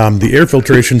 The air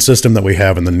filtration system that we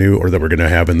have in the new, or that we're going to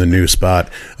have in the new spot,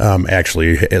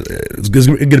 actually is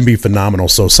going to be phenomenal.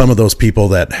 So some of those people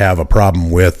that have a problem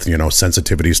with,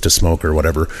 sensitivities to smoke or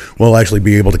whatever, will actually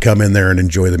be able to come in there and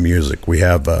enjoy the music. We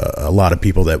have a lot of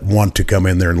people that want to come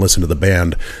in there and listen to the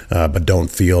band, but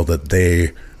don't feel that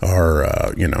they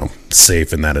are,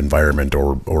 safe in that environment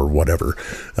or whatever.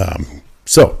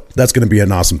 So that's going to be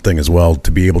an awesome thing as well,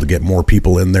 to be able to get more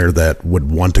people in there that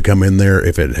would want to come in there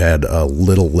if it had a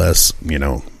little less,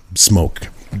 smoke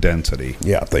density.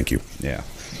 Yeah, thank you. Yeah.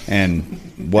 And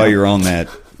while you're on that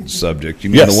subject,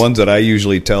 you mean the ones that I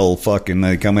usually tell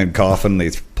they come in coughing,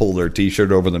 they pull their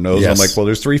T-shirt over their nose. Yes. I'm like, well,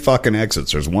 there's 3 fucking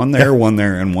exits. There's one there,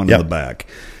 and one in the back.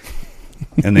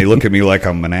 And they look at me like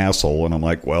I'm an asshole, and I'm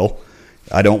like, well,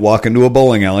 I don't walk into a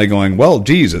bowling alley going, well,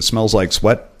 geez, it smells like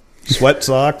sweat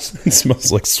socks. It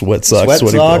smells like sweat socks,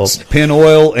 sweaty balls, pin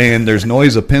oil, and there's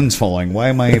noise of pins falling. Why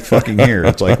am I fucking here?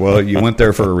 It's like, well, you went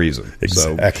there for a reason.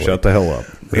 Exactly. So shut the hell up.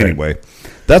 Right. Anyway,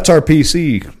 that's our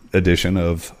PC edition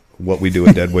of what we do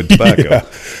at Deadwood Tobacco.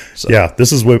 Yeah,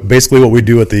 this is basically what we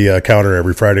do at the counter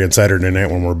every Friday and Saturday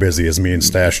night when we're busy, is me and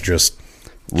Stash just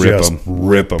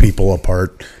rip people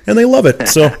apart, and they love it.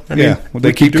 So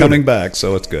they keep coming back,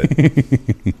 so it's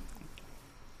good.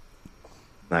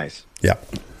 Nice. Yeah.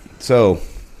 So,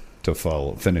 to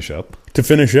finish up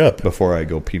before I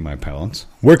go pee my pants,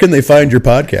 where can they find your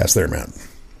podcast there, Matt?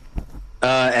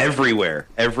 Everywhere,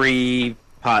 every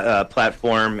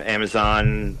platform: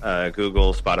 Amazon,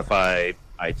 Google, Spotify,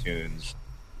 iTunes,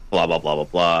 blah blah blah blah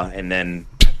blah, and then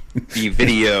the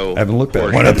video. I haven't looked at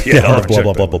it. Blah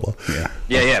blah blah blah blah.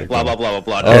 Yeah. Blah blah blah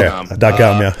blah blah. .com.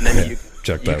 Yeah. And then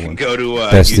check that one. Go to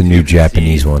that's the new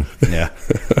Japanese one. Yeah.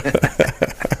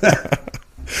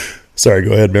 Sorry,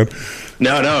 go ahead, man.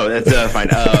 No, that's fine.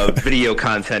 Video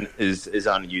content is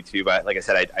on YouTube. Like I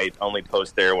said, I only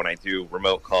post there when I do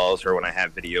remote calls or when I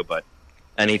have video, but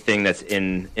anything that's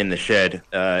in the shed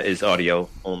is audio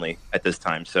only at this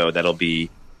time. So that'll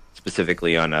be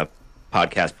specifically on a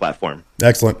podcast platform.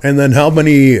 Excellent. And then how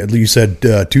many, you said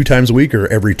 2 times a week or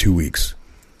every 2 weeks?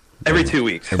 Every 2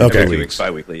 weeks. Okay. Every 2 weeks,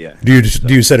 bi-weekly, yeah. Do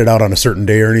you set it out on a certain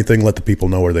day or anything? Let the people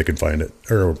know where they can find it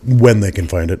or when they can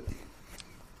find it?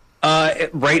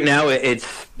 Right now,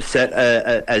 it's set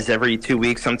as every 2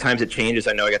 weeks. Sometimes it changes.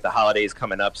 I know I got the holidays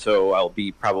coming up, so I'll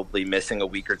be probably missing a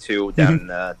week or two down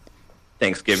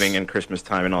Thanksgiving and Christmas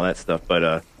time and all that stuff.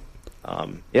 But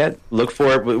look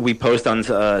for it. We post on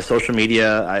social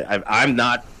media. I'm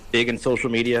not big in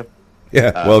social media.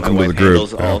 Yeah, welcome to the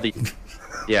group.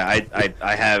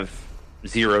 I have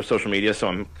 0 social media, so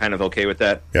I'm kind of okay with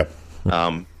that. Yep.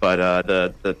 But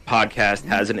the podcast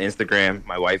has an Instagram.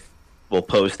 My wife will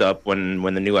post up when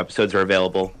the new episodes are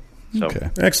available. So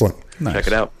excellent. Check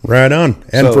it out. Right on.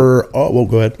 And go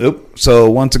ahead. So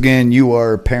once again, you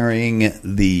are pairing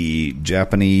the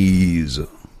Japanese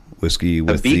whiskey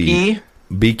with the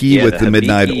Beaky with the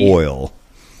midnight oil.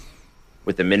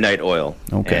 With the midnight oil.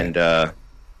 Okay. And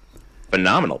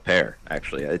phenomenal pair,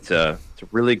 actually. It's a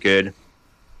really good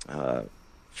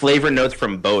flavor notes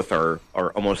from both are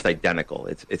almost identical.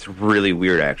 It's really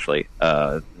weird, actually.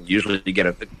 Usually you get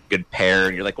a good pair,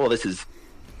 and you're like, well, this is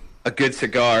a good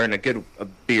cigar and a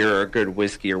beer or a good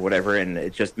whiskey or whatever, and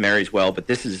it just marries well. But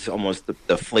this is almost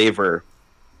the flavor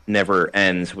never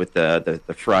ends with the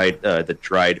fried, the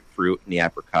dried fruit and the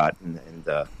apricot,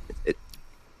 and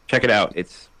check it out.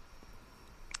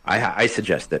 I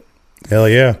suggest it. Hell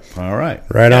yeah. All right.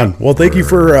 Right on. Well, thank you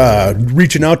for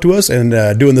reaching out to us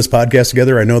and doing this podcast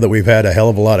together. I know that we've had a hell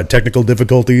of a lot of technical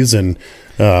difficulties, and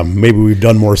maybe we've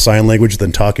done more sign language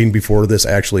than talking before this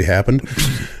actually happened,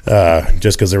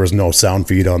 just because there was no sound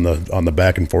feed on the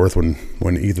back and forth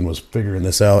when Ethan was figuring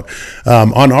this out.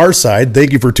 On our side,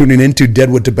 thank you for tuning in to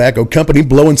Deadwood Tobacco Company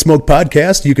Blow and Smoke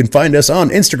Podcast. You can find us on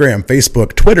Instagram,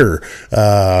 Facebook, Twitter,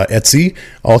 Etsy,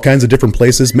 all kinds of different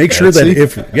places. Make sure that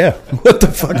what the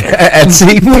fuck?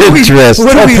 Etsy, Pinterest. Pinterest.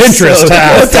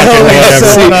 What the hell is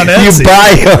Etsy? You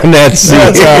buy on Etsy.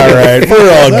 That's all right.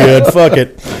 We're all good. Fuck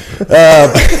it.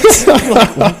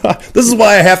 This is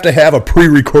why I have to have a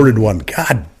pre-recorded one.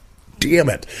 God damn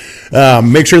it.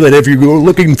 Make sure that if you're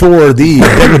looking for the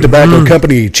Deadwood Tobacco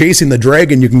Company Chasing the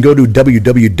Dragon, you can go to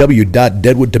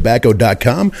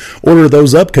www.deadwoodtobacco.com. Order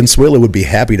those up. Consuela would be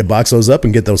happy to box those up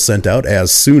and get those sent out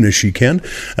as soon as she can.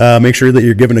 Make sure that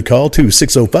you're giving a call to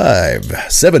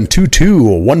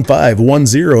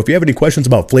 605-722-1510. If you have any questions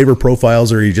about flavor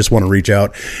profiles or you just want to reach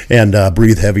out and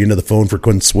breathe heavy into the phone for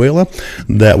Consuela,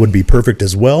 that would be perfect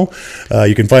as well.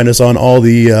 You can find us on all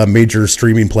the major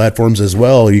streaming platforms as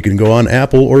well. You can go on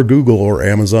Apple or Google or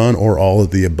Amazon or all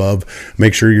of the above.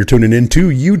 Make sure you're tuning into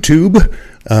YouTube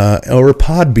or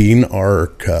Podbean, our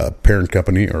parent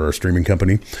company or our streaming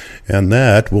company. And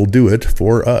that will do it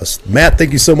for us. Matt,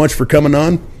 thank you so much for coming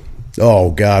on.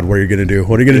 Oh, God, what are you going to do?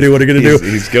 What are you going to do? What are you going to do?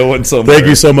 He's going somewhere. Thank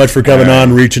you so much for coming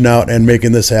on, reaching out, and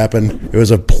making this happen. It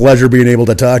was a pleasure being able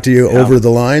to talk to you over the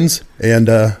lines. And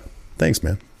thanks,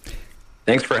 man.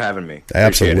 Thanks for having me.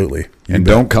 Absolutely. And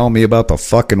don't call me about the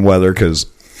fucking weather because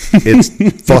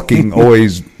it's fucking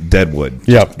always Deadwood.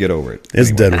 Yep. Get over it.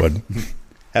 It's Deadwood.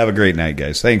 Have a great night,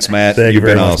 guys. Thanks, Matt. Thank you You've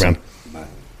very been much, awesome. man.